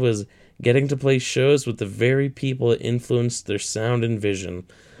proud of is getting to play shows with the very people that influenced their sound and vision.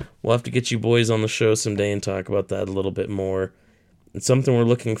 We'll have to get you boys on the show someday and talk about that a little bit more. And something we're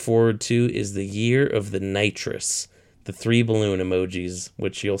looking forward to is the Year of the Nitrous, the 3 balloon emojis,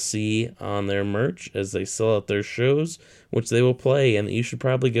 which you'll see on their merch as they sell out their shows, which they will play and that you should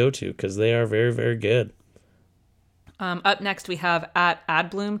probably go to because they are very, very good. Up next, we have at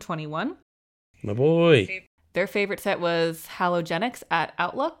AdBloom21. My boy. Their favorite set was Halogenics at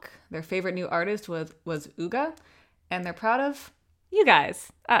Outlook. Their favorite new artist was Uga. And they're proud of you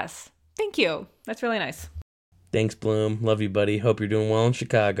guys, us. Thank you. That's really nice. Thanks, Bloom. Love you, buddy. Hope you're doing well in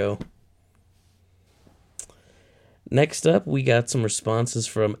Chicago. Next up, we got some responses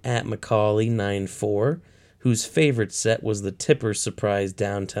from at Macaulay94, whose favorite set was the Tipper surprise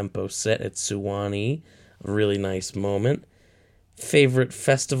down-tempo set at Suwannee. A really nice moment. Favorite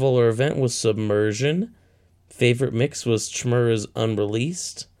festival or event was Submersion. Favorite mix was Chmura's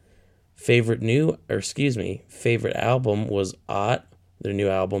Unreleased. Favorite album was Ott, their new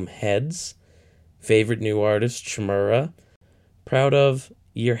album Heads. Favorite new artist, Chmura. Proud of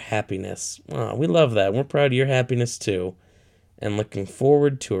your happiness. Oh, we love that. We're proud of your happiness too. And looking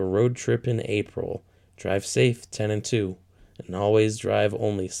forward to a road trip in April. Drive safe, 10 and 2. And always drive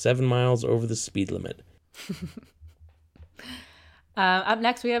only 7 miles over the speed limit. Up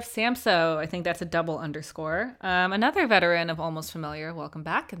next, we have Samso. I think that's a double underscore. Another veteran of Almost Familiar. Welcome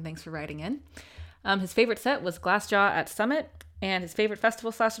back, and thanks for writing in. His favorite set was Glassjaw at Summit, and his favorite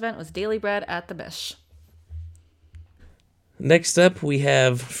festival/event was Daily Bread at the Bish. Next up, we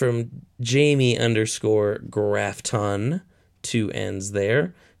have from Jamie _ Grafton, 2 N's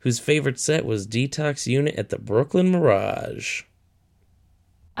there, whose favorite set was Detox Unit at the Brooklyn Mirage.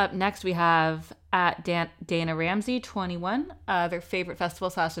 Up next, we have at Dana Ramsey, 21. Their favorite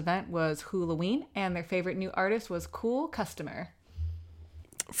festival/event was Halloween, and their favorite new artist was Cool Customer.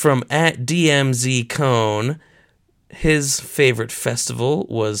 From at DMZ Cone, his favorite festival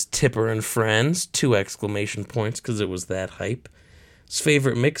was Tipper and Friends, 2 exclamation points because it was that hype. His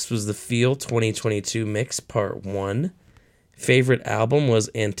favorite mix was the Feel 2022 Mix Part 1. Favorite album was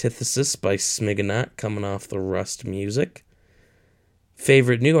Antithesis by Smigonaut, coming off the Rust Music.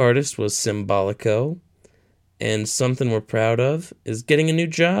 Favorite new artist was Symbolico. And something we're proud of is getting a new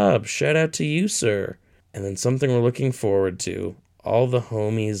job. Shout out to you, sir. And then something we're looking forward to, all the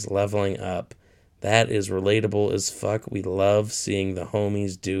homies leveling up. That is relatable as fuck. We love seeing the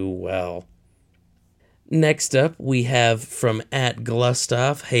homies do well. Next up, we have from at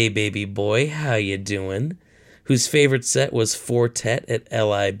Glustoff, hey baby boy, how you doing? Whose favorite set was Fortet at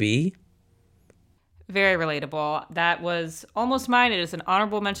LIB. Very relatable. That was almost mine. It is an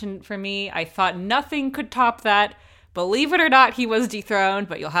honorable mention for me. I thought nothing could top that. Believe it or not, he was dethroned,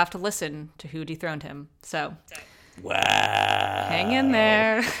 but you'll have to listen to who dethroned him. So, wow. Hang in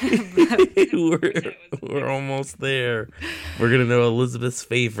there. we're almost there. We're going to know Elizabeth's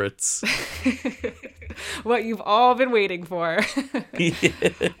favorites. What you've all been waiting for.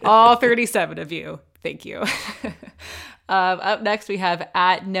 All 37 of you. Thank you. Up next, we have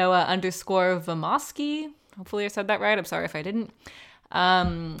at Noah _ Vamosky. Hopefully I said that right. I'm sorry if I didn't.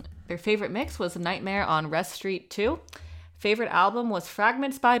 Their favorite mix was Nightmare on Rest Street 2. Favorite album was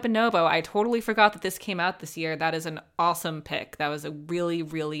Fragments by Bonobo. I totally forgot that this came out this year. That is an awesome pick. That was a really,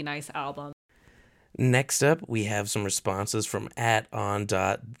 really nice album. Next up, we have some responses from @on.the.bailey,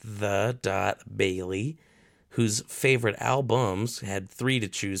 whose favorite albums had 3 to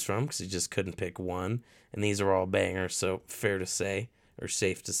choose from because he just couldn't pick one. And these are all bangers, so fair to say, or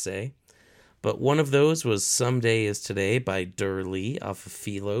safe to say. But one of those was Someday Is Today by Durley off of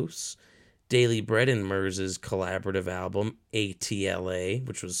Philos. Daily Bread and Merz's collaborative album, ATLA,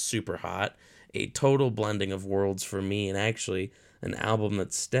 which was super hot. A total blending of worlds for me, and actually an album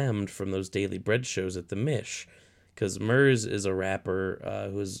that stemmed from those Daily Bread shows at the Mish. Because Merz is a rapper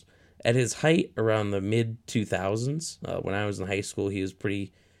who was at his height around the mid-2000s. When I was in high school, he was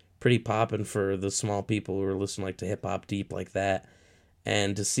pretty popping for the small people who were listening like to hip-hop deep like that.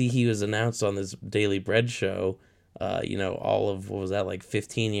 And to see he was announced on this Daily Bread show, all of, what was that, like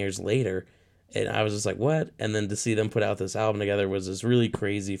 15 years later, And I was just like, what? And then to see them put out this album together was just really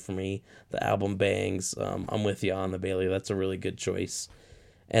crazy for me. The album bangs. I'm with you on the Bailey. That's a really good choice.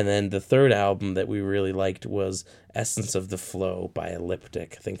 And then the third album that we really liked was Essence of the Flow by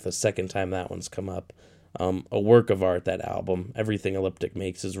Elliptic. I think the second time that one's come up. A work of art, that album. Everything Elliptic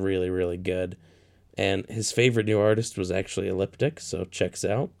makes is really, really good. And his favorite new artist was actually Elliptic, so checks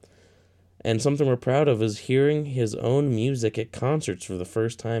out. And something we're proud of is hearing his own music at concerts for the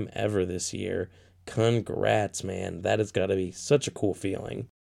first time ever this year. Congrats, man. That has got to be such a cool feeling.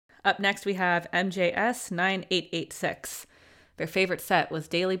 Up next, we have MJS 9886. Their favorite set was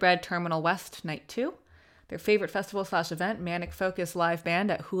Daily Bread Terminal West Night 2. Their favorite festival/event, Manic Focus Live Band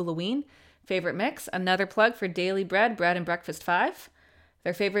at Halloween. Favorite mix, another plug for Daily Bread, Bread and Breakfast 5.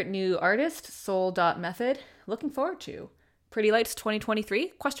 Their favorite new artist, Soul.Method. Looking forward to Pretty Lights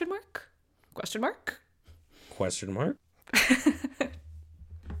 2023? Question mark? Question mark? Question mark?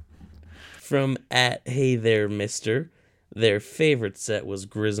 From @Hey There Mister, their favorite set was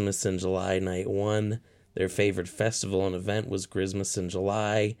Christmas in July Night 1. Their favorite festival and event was Christmas in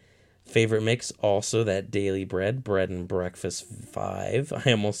July. Favorite mix, also that Daily Bread, Bread and Breakfast 5.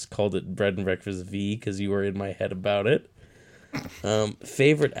 I almost called it Bread and Breakfast V because you were in my head about it.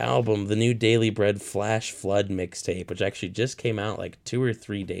 Favorite album, the new Daily Bread Flash Flood mixtape, which actually just came out like 2 or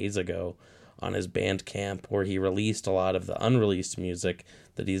 3 days ago on his Bandcamp, where he released a lot of the unreleased music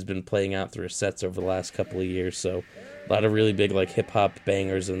that he's been playing out through his sets over the last couple of years. So a lot of really big like hip-hop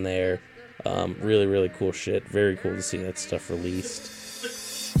bangers in there. Really, really cool shit. Very cool to see that stuff released.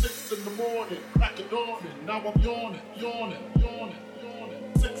 6 in the morning, crack of dawning, now I'm yawning.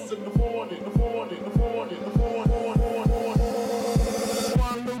 6 in the morning,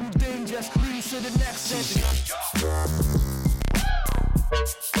 One little thing just leads to the next sentence.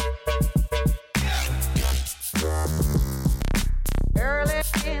 Early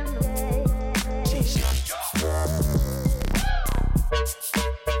in the morning.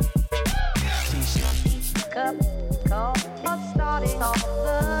 Cup, coffee, starting off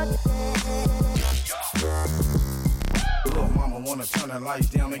the day. Little mama wanna turn the lights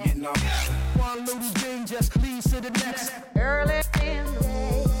down and get numb. One little thing just leads to the next. Early in the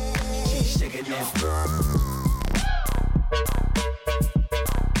morning. She's shaking it.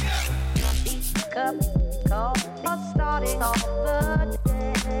 Cup, coffee, starting off the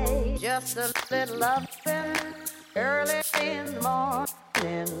day. Just a little loving. Early in the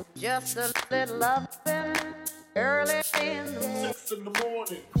morning. Just a little loving. Early in the morning. 6 in the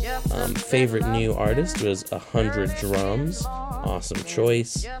morning. Favorite new artist was 100 Drums. Awesome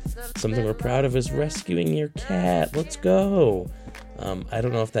choice. Something we're proud of is rescuing your cat. Let's go. I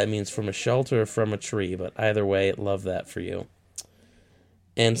don't know if that means from a shelter or from a tree, but either way, love that for you.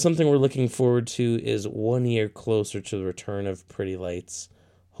 And something we're looking forward to is 1 year closer to the return of Pretty Lights.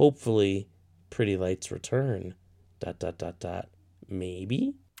 Hopefully, Pretty Lights return. ...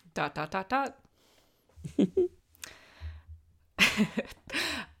 Maybe? ...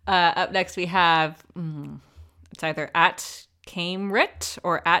 Up next, we have it's either @CamRit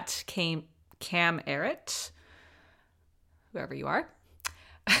or @CamErit, whoever you are.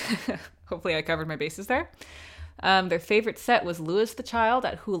 Hopefully, I covered my bases there. Their favorite set was Louis the Child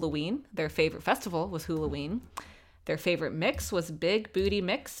at Halloween. Their favorite festival was Halloween. Their favorite mix was Big Booty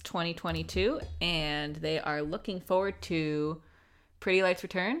Mix 2022, and they are looking forward to Pretty Lights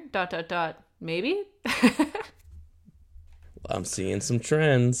return. ... Maybe. I'm seeing some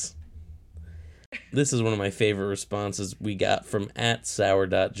trends. This is one of my favorite responses we got from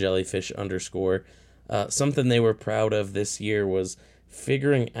 @sour.jellyfish_. Something they were proud of this year was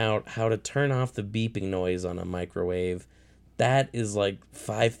figuring out how to turn off the beeping noise on a microwave. That is like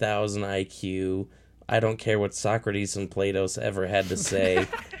 5,000 IQ. I don't care what Socrates and Plato ever had to say.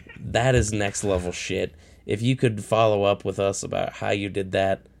 That is next level shit. If you could follow up with us about how you did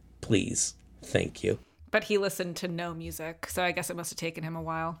that, please. Thank you. But he listened to no music, so I guess it must have taken him a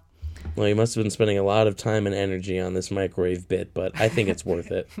while. Well, you must have been spending a lot of time and energy on this microwave bit, but I think it's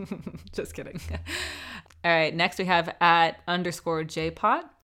worth it. Just kidding. All right, next we have @_JPot.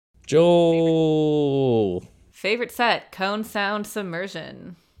 Joel! Favorite set, Cone Sound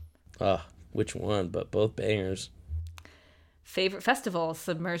Submersion. Which one? But both bangers. Favorite festival,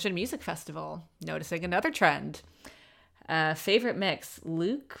 Submersion Music Festival. Noticing another trend. Favorite mix,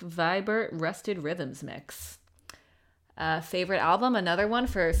 Luke Vibert Rusted Rhythms mix. Favorite album, another one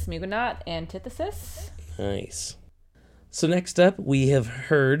for Smugonaut, Antithesis. Nice. So next up, we have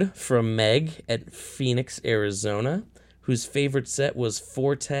heard from Meg at Phoenix, Arizona, whose favorite set was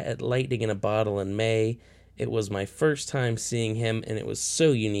Fortet at Lightning in a Bottle in May. It was my first time seeing him, and it was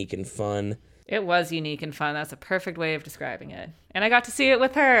so unique and fun. It was unique and fun. That's a perfect way of describing it. And I got to see it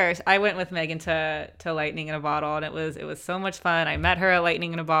with her. I went with Megan to Lightning in a Bottle, and it was so much fun. I met her at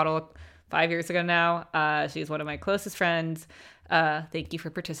Lightning in a Bottle 5 years ago now. She's one of my closest friends. Thank you for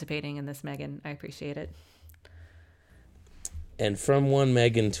participating in this, Megan. I appreciate it. And from one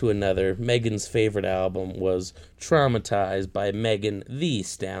Megan to another, Megan's favorite album was Traumatized by Megan Thee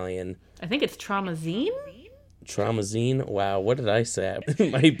Stallion. I think it's Traumazine? Traumazine? Wow, what did I say?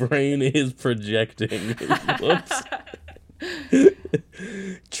 My brain is projecting. Whoops.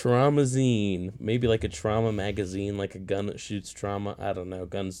 Traumazine. Maybe like a trauma magazine, like a gun that shoots trauma. I don't know.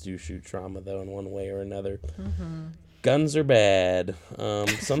 Guns do shoot trauma, though, in one way or another. Mm-hmm. Guns are bad.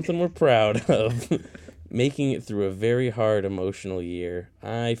 Something we're proud of. Making it through a very hard emotional year.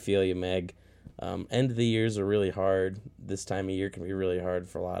 I feel you, Meg. End of the years are really hard. This time of year can be really hard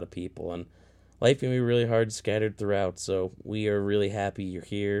for a lot of people, and life can be really hard scattered throughout, so we are really happy you're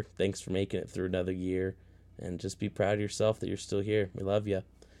here. Thanks for making it through another year, and just be proud of yourself that you're still here. We love you.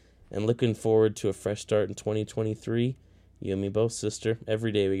 And looking forward to a fresh start in 2023. You and me both, sister.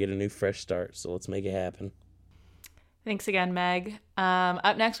 Every day we get a new fresh start, so let's make it happen. Thanks again, Meg.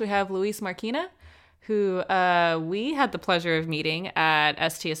 Up next we have Luis Marquina, who we had the pleasure of meeting at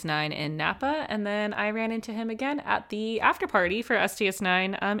STS9 in Napa, and then I ran into him again at the after party for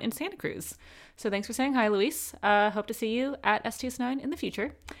STS9 in Santa Cruz. So thanks for saying hi, Luis. Hope to see you at STS9 in the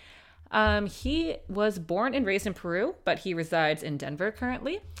future. He was born and raised in Peru, but he resides in Denver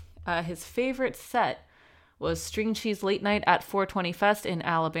currently. His favorite set was String Cheese Late Night at 420 Fest in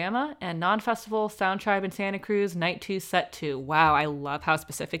Alabama and Non-Festival Sound Tribe in Santa Cruz, Night 2, Set 2. Wow, I love how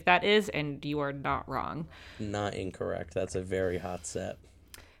specific that is, and you are not wrong. Not incorrect. That's a very hot set.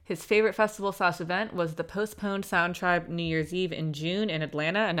 His favorite festival/event was the postponed Sound Tribe New Year's Eve in June in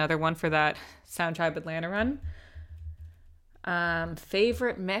Atlanta, another one for that Sound Tribe Atlanta run.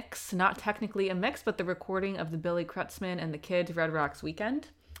 Favorite mix, not technically a mix, but the recording of the Billy Kreutzmann and the Kids Red Rocks Weekend.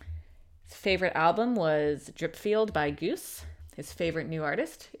 His favorite album was Dripfield by Goose. His favorite new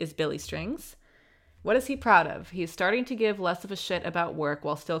artist is Billy Strings. What is he proud of? He's starting to give less of a shit about work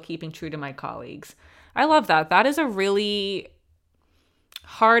while still keeping true to my colleagues. I love that. That is a really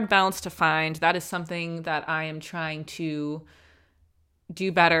hard balance to find. That is something that I am trying to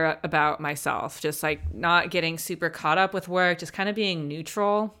do better about myself. Just like not getting super caught up with work, just kind of being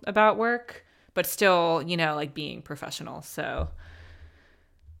neutral about work, but still, like being professional. So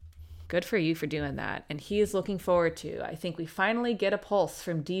good for you for doing that. And he is looking forward to, I think we finally get a pulse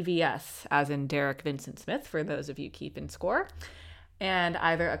from DVS, as in Derek Vincent Smith, for those of you keeping score, and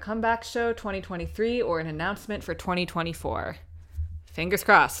either a comeback show 2023 or an announcement for 2024. Fingers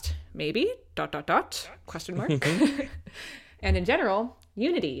crossed. Maybe? ... Question mark. And in general,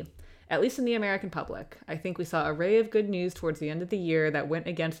 unity, at least in the American public. I think we saw a ray of good news towards the end of the year that went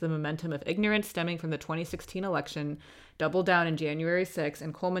against the momentum of ignorance stemming from the 2016 election, doubled down in January 6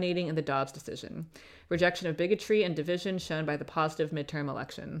 and culminating in the Dobbs decision. Rejection of bigotry and division shown by the positive midterm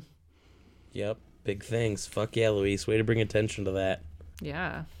election. Yep, big things. Fuck yeah, Luis. Way to bring attention to that.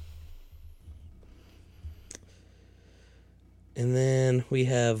 Yeah. And then we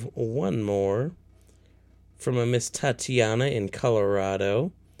have one more from a Miss Tatiana in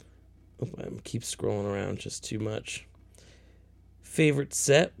Colorado. I keep scrolling around just too much. Favorite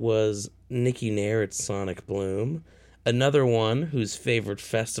set was Nikki Nair at Sonic Bloom. Another one whose favorite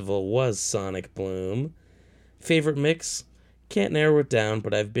festival was Sonic Bloom. Favorite mix? Can't narrow it down,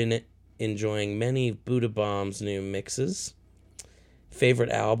 but I've been enjoying many Buddha Bomb's new mixes. Favorite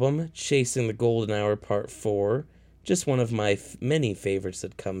album? Chasing the Golden Hour Part 4. Just one of my many favorites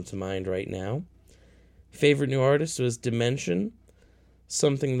that come to mind right now. Favorite new artist was Dimension.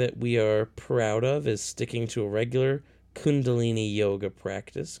 Something that we are proud of is sticking to a regular Kundalini yoga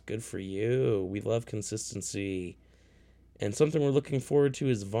practice. Good for you. We love consistency. And something we're looking forward to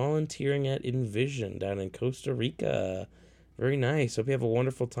is volunteering at Envision down in Costa Rica. Very nice. Hope you have a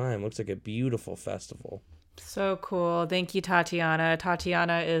wonderful time. Looks like a beautiful festival. So cool. Thank you, Tatiana.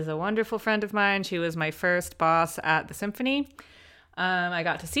 Tatiana is a wonderful friend of mine. She was my first boss at the Symphony. I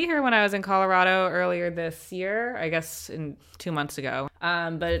got to see her when I was in Colorado earlier this year, I guess 2 months ago.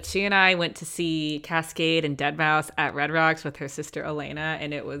 But she and I went to see Cascade and Deadmau5 at Red Rocks with her sister Elena,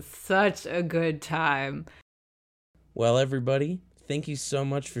 and it was such a good time. Well, everybody, thank you so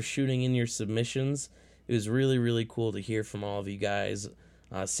much for shooting in your submissions. It was really, really cool to hear from all of you guys,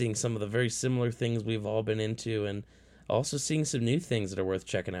 seeing some of the very similar things we've all been into, and also seeing some new things that are worth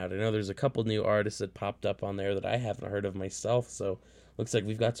checking out. I know there's a couple new artists that popped up on there that I haven't heard of myself, so looks like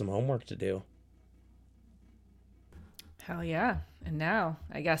we've got some homework to do. Hell yeah. And now,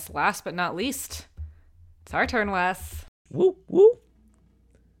 I guess last but not least, it's our turn, Wes. Woo, woo.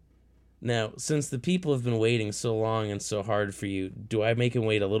 Now, since the people have been waiting so long and so hard for you, do I make them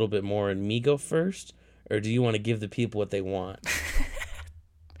wait a little bit more and me go first? Or do you want to give the people what they want?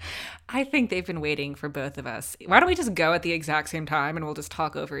 I think they've been waiting for both of us. Why don't we just go at the exact same time and we'll just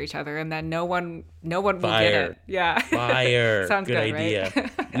talk over each other and then no one will get it. Yeah. Fire. Sounds good idea.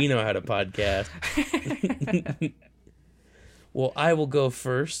 Right? We know how to podcast. Well, I will go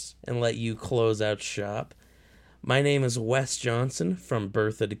first and let you close out shop. My name is Wes Johnson from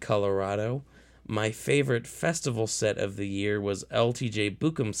Berthoud, Colorado. My favorite festival set of the year was LTJ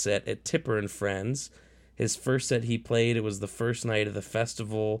Buchum's set at Tipper and Friends. His first set he played, it was the first night of the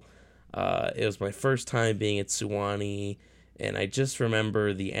festival. It was my first time being at Suwannee, and I just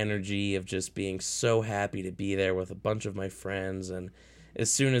remember the energy of just being so happy to be there with a bunch of my friends. And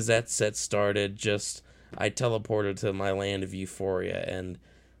as soon as that set started, I teleported to my land of euphoria, and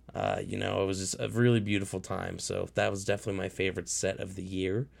it was just a really beautiful time. So that was definitely my favorite set of the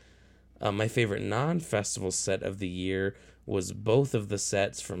year. My favorite non-festival set of the year was both of the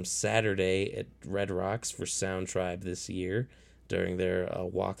sets from Saturday at Red Rocks for Sound Tribe this year during their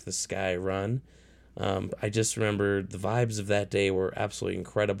Walk the Sky run. I just remember the vibes of that day were absolutely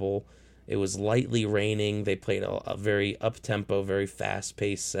incredible. It was lightly raining. They played a very up-tempo, very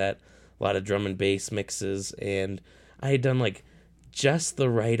fast-paced set, a lot of drum and bass mixes, and I had done just the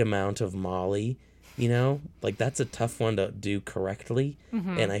right amount of Molly. That's a tough one to do correctly,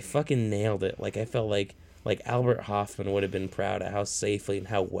 and I fucking nailed it. I felt like Albert Hoffman would have been proud of how safely and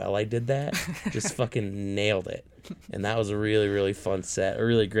how well I did that. Just fucking nailed it. And that was a really, really fun set, a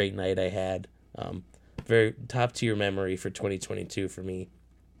really great night I had. Very top tier memory for 2022 for me.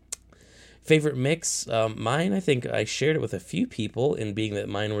 Favorite mix, mine, I think I shared it with a few people in being that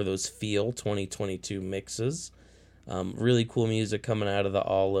mine were those Feel 2022 mixes. Really cool music coming out of the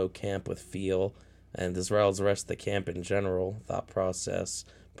All Low camp with Feel, and as well as the rest of the camp in general. Thought Process,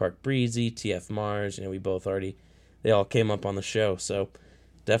 Park Breezy, TF Mars, they all came up on the show, so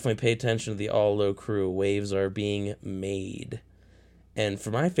definitely pay attention to the All Low crew. Waves are being made. And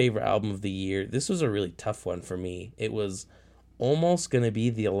for my favorite album of the year, this was a really tough one for me. It was almost going to be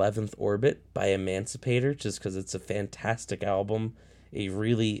The 11th Orbit by Emancipator, just because it's a fantastic album, a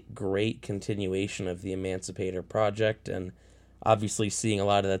really great continuation of the Emancipator project, and obviously seeing a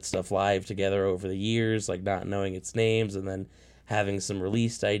lot of that stuff live together over the years, not knowing its names, and then having some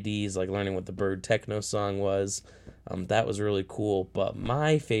released IDs, learning what the Bird Techno song was. That was really cool. But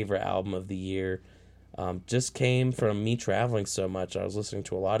my favorite album of the year just came from me traveling so much. I was listening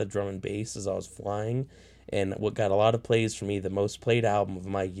to a lot of drum and bass as I was flying, and what got a lot of plays for me, the most played album of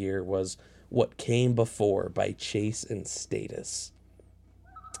my year, was What Came Before by Chase and Status.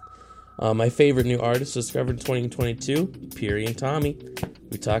 My favorite new artist discovered in 2022, Piri and Tommy.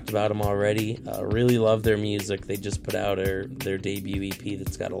 We talked about them already. Really love their music. They just put out their debut EP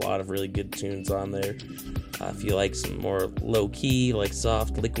that's got a lot of really good tunes on there. If you like some more low-key,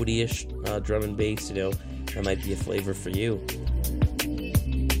 soft, liquidy-ish drum and bass, that might be a flavor for you.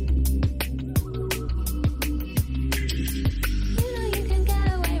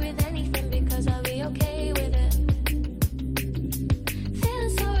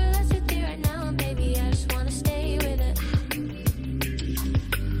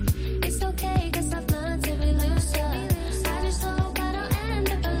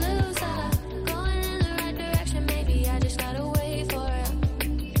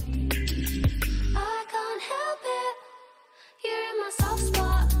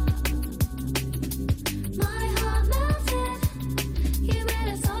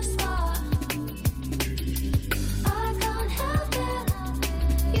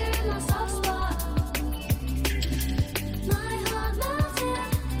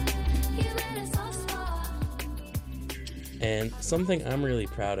 And something I'm really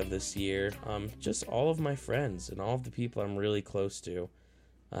proud of this year, just all of my friends and all of the people I'm really close to.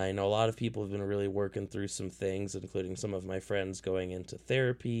 I know a lot of people have been really working through some things, including some of my friends going into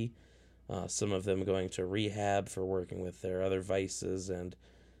therapy, some of them going to rehab for working with their other vices, and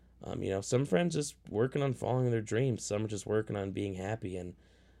some friends just working on following their dreams. Some are just working on being happy, and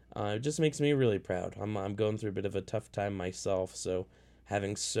it just makes me really proud. I'm going through a bit of a tough time myself, so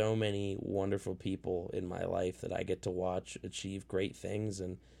having so many wonderful people in my life that I get to watch achieve great things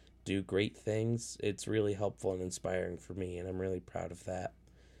and do great things, it's really helpful and inspiring for me, and I'm really proud of that.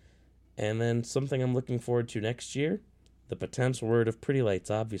 And then something I'm looking forward to next year, the potential word of Pretty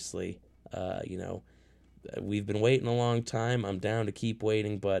Lights, obviously. We've been waiting a long time. I'm down to keep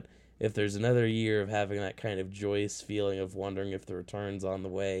waiting, but if there's another year of having that kind of joyous feeling of wondering if the return's on the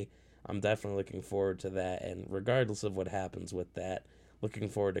way, I'm definitely looking forward to that. And regardless of what happens with that, looking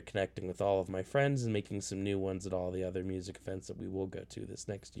forward to connecting with all of my friends and making some new ones at all the other music events that we will go to this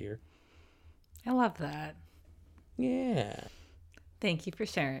next year. I love that. Yeah. Thank you for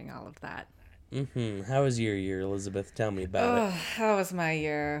sharing all of that. How was your year, Elizabeth? Tell me about it. How was my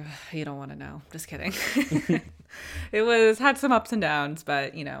year? You don't want to know. Just kidding. It had some ups and downs,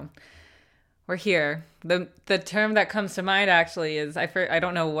 but we're here. The term that comes to mind actually is, I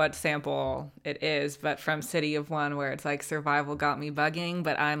don't know what sample it is, but from City of One, where it's like survival got me bugging,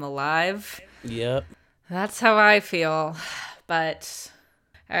 but I'm alive. Yep. That's how I feel. But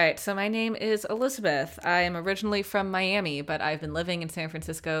all right, so my name is Elizabeth. I am originally from Miami, but I've been living in San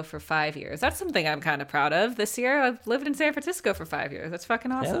Francisco for 5 years. That's something I'm kind of proud of. This year, I've lived in San Francisco for 5 years. That's fucking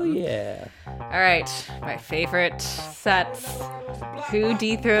awesome. Hell yeah. All right, my favorite sets. Who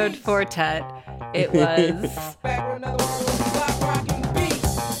dethroned Fortet? It was... Back with another one of those block rocking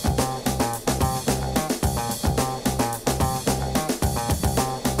beats.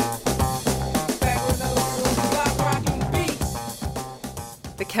 Back with another one of those block rocking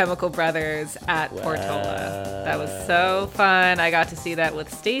beats. the Chemical Brothers at Portola. That was so fun. I got to see that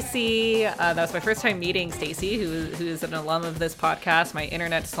with Stacy. That was my first time meeting Stacy, who's an alum of this podcast, my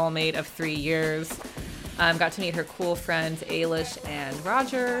internet soulmate of 3 years. Got to meet her cool friends, Ailish and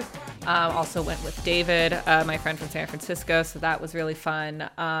Roger. Also went with David, my friend from San Francisco, so that was really fun.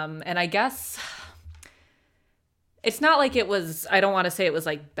 And I guess it's not like it was, I don't want to say it was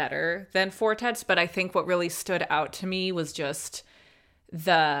like better than Fortet's, but I think what really stood out to me was just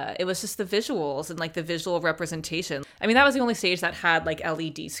the visuals and like the visual representation. I mean, that was the only stage that had like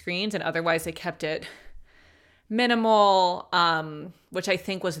LED screens, and otherwise they kept it minimal, which I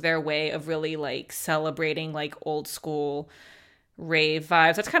think was their way of really like celebrating like old school rave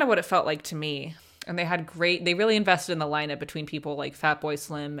vibes. That's kind of what it felt like to me. And they really invested in the lineup between people like Fatboy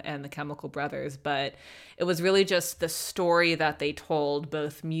Slim and the Chemical Brothers, but it was really just the story that they told,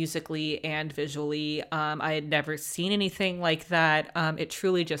 both musically and visually. I had never seen anything like that. It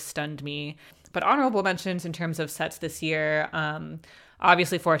truly just stunned me. But honorable mentions in terms of sets this year,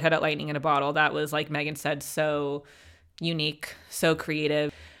 obviously Fortet at Lightning in a Bottle. That was, like Megan said, so unique, so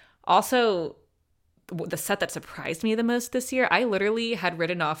creative. Also, the set that surprised me the most this year, I literally had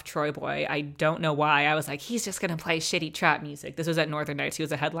written off Troy Boy. I don't know why. I was like, he's just going to play shitty trap music. This was at Northern Nights. He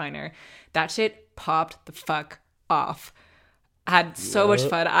was a headliner. That shit popped the fuck off. I had so much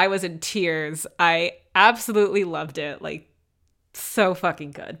fun. I was in tears. I absolutely loved it. Like, so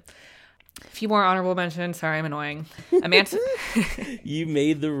fucking good. A few more honorable mentions. Sorry, I'm annoying. You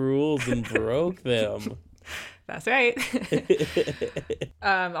made the rules and broke them. That's right.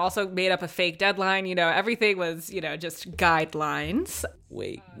 Also made up a fake deadline. Everything was, just guidelines.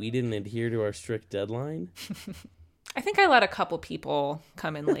 Wait, we didn't adhere to our strict deadline? I think I let a couple people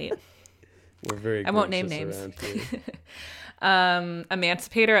come in late. We're very I won't name gracious names. around here.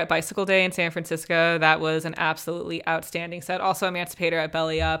 Emancipator at Bicycle Day in San Francisco. That was an absolutely outstanding set. Also Emancipator at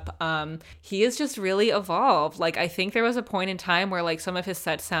Belly Up. He has just really evolved. Like, I think there was a point in time where like some of his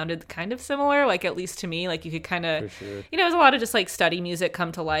sets sounded kind of similar, like at least to me. Like you could kind of, For sure. there's a lot of just like study music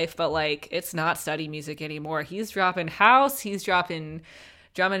come to life, but like it's not study music anymore. He's dropping house, he's dropping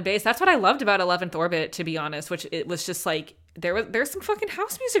drum and bass. That's what I loved about 11th Orbit, to be honest, which it was just like, there's some fucking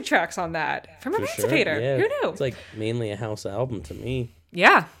house music tracks on that from For Emancipator. sure. Yeah. Who knew? It's like mainly a house album to me.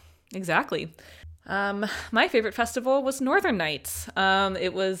 Yeah, exactly. My favorite festival was Northern Nights. It's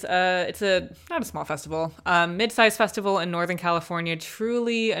not a small festival, mid-sized festival in Northern California,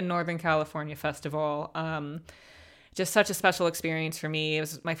 truly a Northern California festival. Just such a special experience for me. It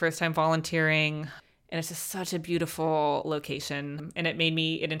was my first time volunteering, and it's just such a beautiful location. And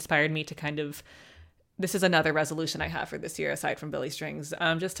it inspired me to kind of, this is another resolution I have for this year, aside from Billy Strings,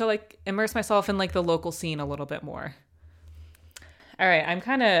 just to like immerse myself in like the local scene a little bit more. All right, I'm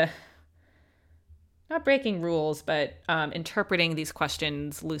kind of not breaking rules, but interpreting these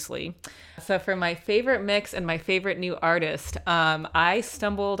questions loosely. So for my favorite mix and my favorite new artist, I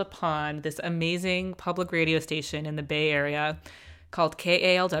stumbled upon this amazing public radio station in the Bay Area called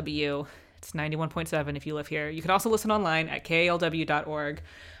KALW. It's 91.7 if you live here. You can also listen online at kalw.org.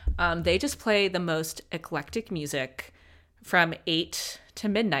 They just play the most eclectic music from 8 to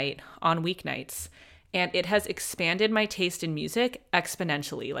midnight on weeknights. And it has expanded my taste in music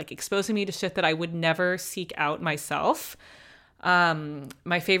exponentially, like exposing me to shit that I would never seek out myself.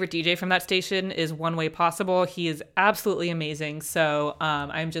 My favorite DJ from that station is One Way Possible. He is absolutely amazing. So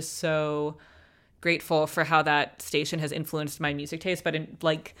I'm just so grateful for how that station has influenced my music taste. But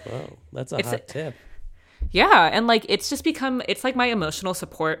Wow, that's a hot tip. Yeah, and like it's like my emotional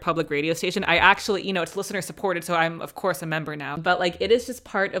support public radio station. I actually, it's listener supported, so I'm of course a member now. But like it is just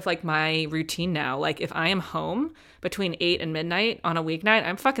part of like my routine now. Like if I am home between 8 and midnight on a weeknight,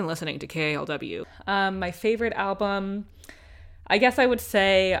 I'm fucking listening to KALW. My favorite album, I guess I would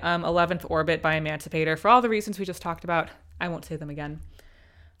say 11th Orbit by Emancipator for all the reasons we just talked about. I won't say them again.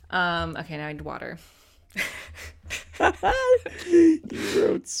 Okay, now I need water. You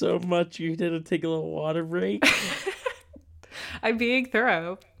wrote so much you didn't take a little water break. I'm being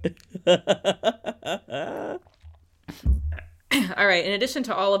thorough. All right, in addition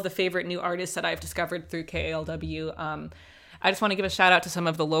to all of the favorite new artists that I've discovered through KALW, I just want to give a shout out to some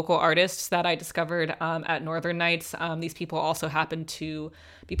of the local artists that I discovered at Northern Nights. These people also happened to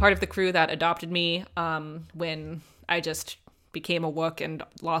be part of the crew that adopted me when I just became a wook and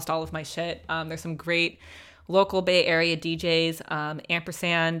lost all of my shit. There's some great local Bay Area DJs,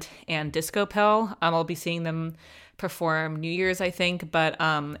 Ampersand and Disco Pill. I'll be seeing them perform New Year's, I think, but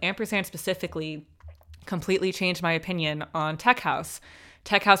Ampersand specifically completely changed my opinion on tech house.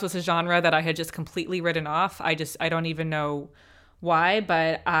 Tech house was a genre that I had just completely written off. I don't even know why,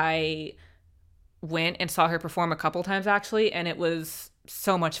 but I went and saw her perform a couple times actually, and it was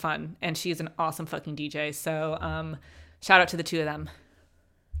so much fun. And she's an awesome fucking DJ. So shout out to the two of them.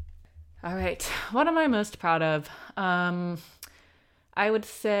 All right, what am I most proud of? I would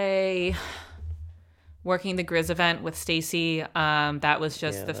say working the Grizz event with Stacy. That was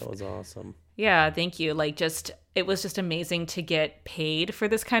just that was awesome. Yeah, thank you. It was just amazing to get paid for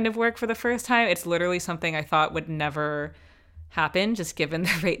this kind of work for the first time. It's literally something I thought would never happen, just given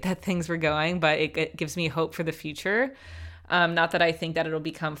the rate that things were going, but it gives me hope for the future. Not that I think that it'll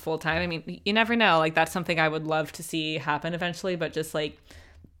become full-time. I mean, you never know. That's something I would love to see happen eventually, but just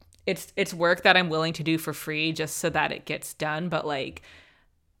it's work that I'm willing to do for free just so that it gets done. But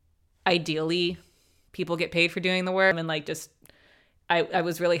ideally, people get paid for doing the work, and I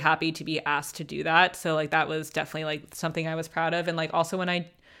was really happy to be asked to do that. So that was definitely something I was proud of. And also when I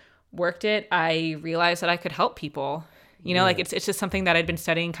worked it, I realized that I could help people. It's just something that I'd been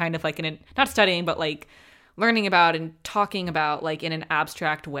studying kind of not studying, but learning about and talking about in an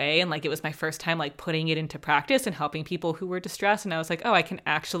abstract way. And it was my first time putting it into practice and helping people who were distressed. And I was oh, I can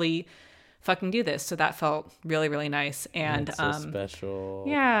actually fucking do this. So that felt really, really nice. And that's so special.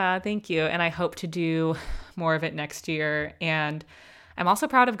 Yeah, thank you. And I hope to do more of it next year. And I'm also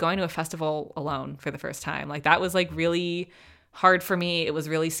proud of going to a festival alone for the first time. That was really hard for me. It was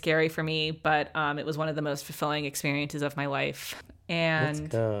really scary for me, but it was one of the most fulfilling experiences of my life. And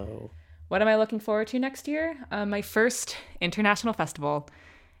let's go. What am I looking forward to next year? My first international festival.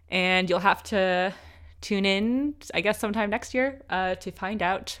 And you'll have to tune in, I guess, sometime next year to find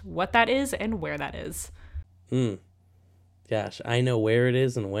out what that is and where that is. Gosh, I know where it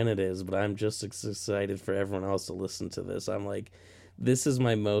is and when it is, but I'm just excited for everyone else to listen to this. I'm this is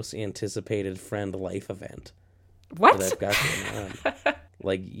my most anticipated friend life event. What? That I've got going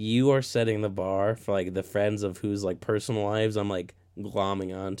on. You are setting the bar for the friends of whose personal lives I'm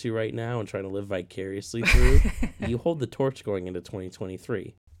glomming onto right now and trying to live vicariously through. You hold the torch going into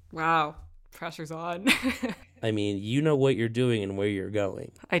 2023. Wow. Pressure's on. I mean, you know what you're doing and where you're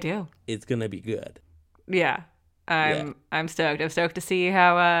going. I do. It's going to be good. Yeah. I'm stoked. I'm stoked to see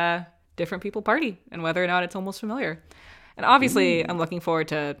how different people party and whether or not it's almost familiar. And obviously, I'm looking forward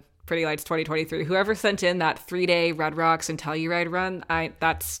to Pretty Lights 2023. Whoever sent in that 3-day Red Rocks and Telluride run,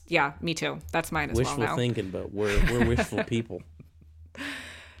 me too. That's mine as well now. Wishful thinking, but we're wishful people.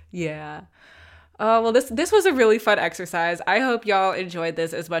 Yeah. Well, this was a really fun exercise. I hope y'all enjoyed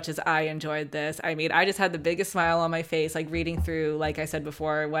this as much as I enjoyed this. I mean, I just had the biggest smile on my face, reading through, like I said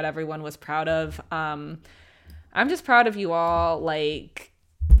before, what everyone was proud of. I'm just proud of you all.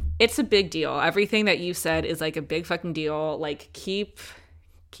 It's a big deal. Everything that you said is a big fucking deal. Keep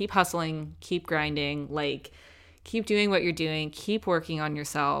hustling, keep grinding, keep doing what you're doing, keep working on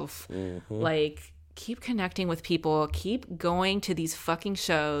yourself. Mm-hmm. Keep connecting with people, keep going to these fucking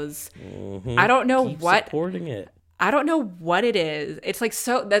shows. Mm-hmm. I don't know keep what supporting it. I don't know what it is. It's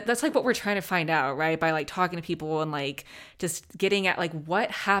that's what we're trying to find out, right? By talking to people and just getting at what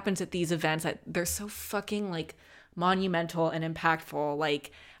happens at these events that they're so fucking monumental and impactful.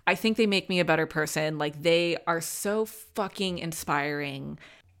 I think they make me a better person. They are so fucking inspiring.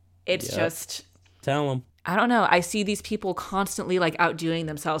 It's just... Tell them. I don't know. I see these people constantly outdoing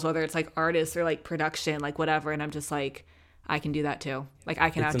themselves, whether it's artists or production, whatever. And I'm just I can do that too.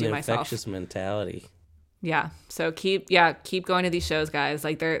 I can outdo myself. It's an infectious mentality. Yeah. So keep going to these shows, guys.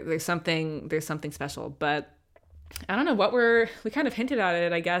 There's something special. But I don't know we kind of hinted at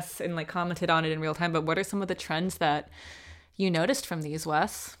it, I guess, and commented on it in real time. But what are some of the trends that you noticed from these,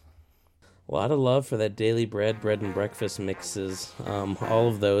 Wes? A lot of love for that Daily bread and breakfast mixes. All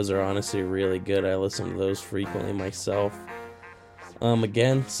of those are honestly really good. I listen to those frequently myself.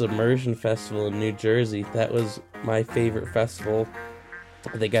 Again, Submersion Festival in New Jersey. That was my favorite festival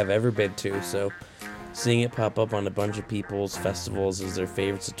I think I've ever been to. So seeing it pop up on a bunch of people's festivals as their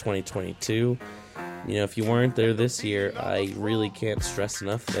favorites of 2022. You know, if you weren't there this year, I really can't stress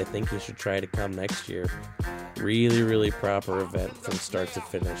enough that I think you should try to come next year. Really, really proper event from start to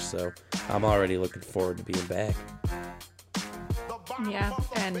finish, so I'm already looking forward to being back. Yeah,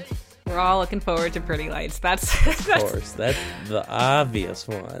 and we're all looking forward to Pretty Lights. That's Of course, that's the obvious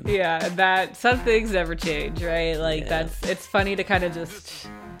one. yeah, that some things never change, right? Like it's funny to kind of just.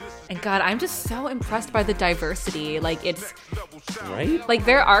 And God, I'm just so impressed by the diversity. Like it's Right? like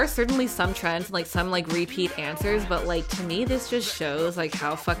there are certainly some trends, like some like repeat answers, but like to me this just shows like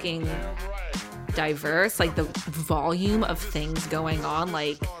how fucking diverse, like the volume of things going on.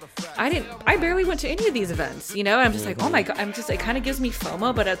 Like I barely went to any of these events, you know? I'm just like, oh my God, it kind of gives me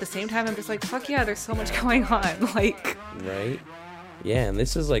FOMO, but at the same time I'm just like, fuck yeah, there's so much going on. Like, Right? Yeah, and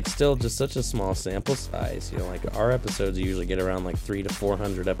this is like still just such a small sample size. You know, like our episodes usually get around like 300 to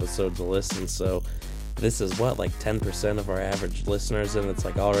 400 episodes to listen, so this is what, like 10% of our average listeners, and it's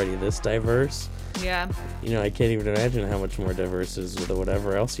like already this diverse. yeah. You know, I can't even imagine how much more diverse it is with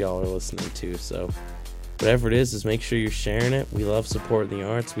whatever else y'all are listening to. So whatever it is make sure you're sharing it. We love supporting the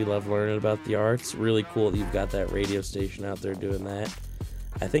arts. We love learning about the arts. Really cool that you've got that radio station out there doing that.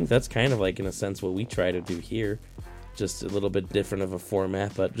 I think that's kind of like, in a sense, what we try to do here. Just a little bit different of a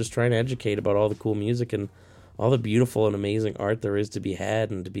format, but just trying to educate about all the cool music and all the beautiful and amazing art there is to be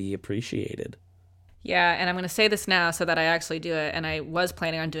had and to be appreciated. Yeah, and I'm going to say this now so that I actually do it, and I was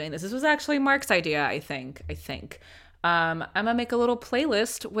planning on doing this. This was actually Mark's idea, I think. I'm going to make a little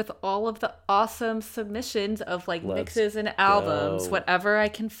playlist with all of the awesome submissions of, like, mixes and albums, whatever I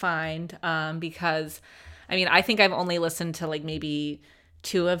can find, because, I mean, I think I've only listened to, like, maybe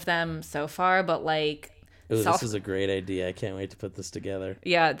 2 of them so far, but, like... Ooh, this is a great idea. I can't wait to put this together.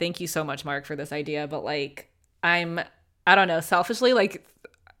 Yeah, thank you so much, Mark, for this idea, but, like, I don't know, selfishly, like...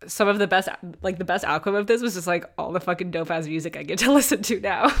 Some of the best outcome of this was just like all the fucking dope ass music I get to listen to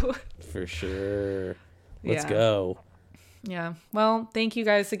now. For sure. Let's Yeah. go. Yeah. Well, thank you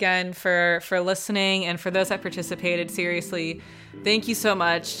guys again for listening, and for those that participated. Seriously, thank you so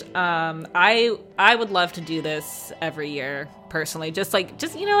much. I would love to do this every year personally. Just what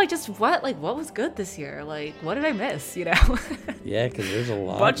was good this year? Like, what did I miss? You know? Yeah, because there's a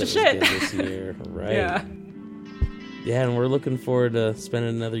lot Bunch that of was shit. good this year. Right. Yeah. Yeah, and we're looking forward to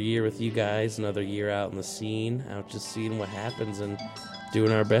spending another year with you guys, another year out in the scene, out just seeing what happens and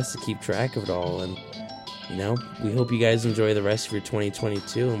doing our best to keep track of it all. And, you know, we hope you guys enjoy the rest of your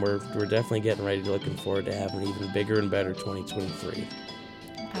 2022, and we're definitely getting ready to looking forward to having an even bigger and better 2023.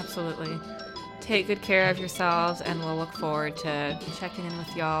 Absolutely. Take good care of yourselves, and we'll look forward to checking in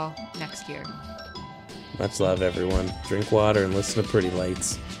with y'all next year. Much love, everyone. Drink water and listen to Pretty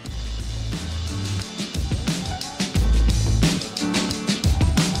Lights.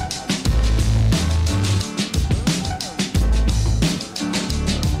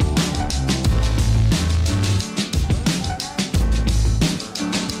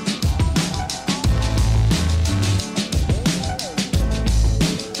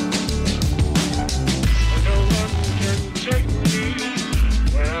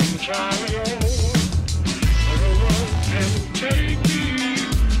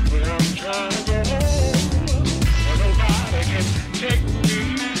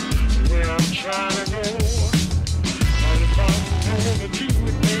 Trying to go, all the fun over the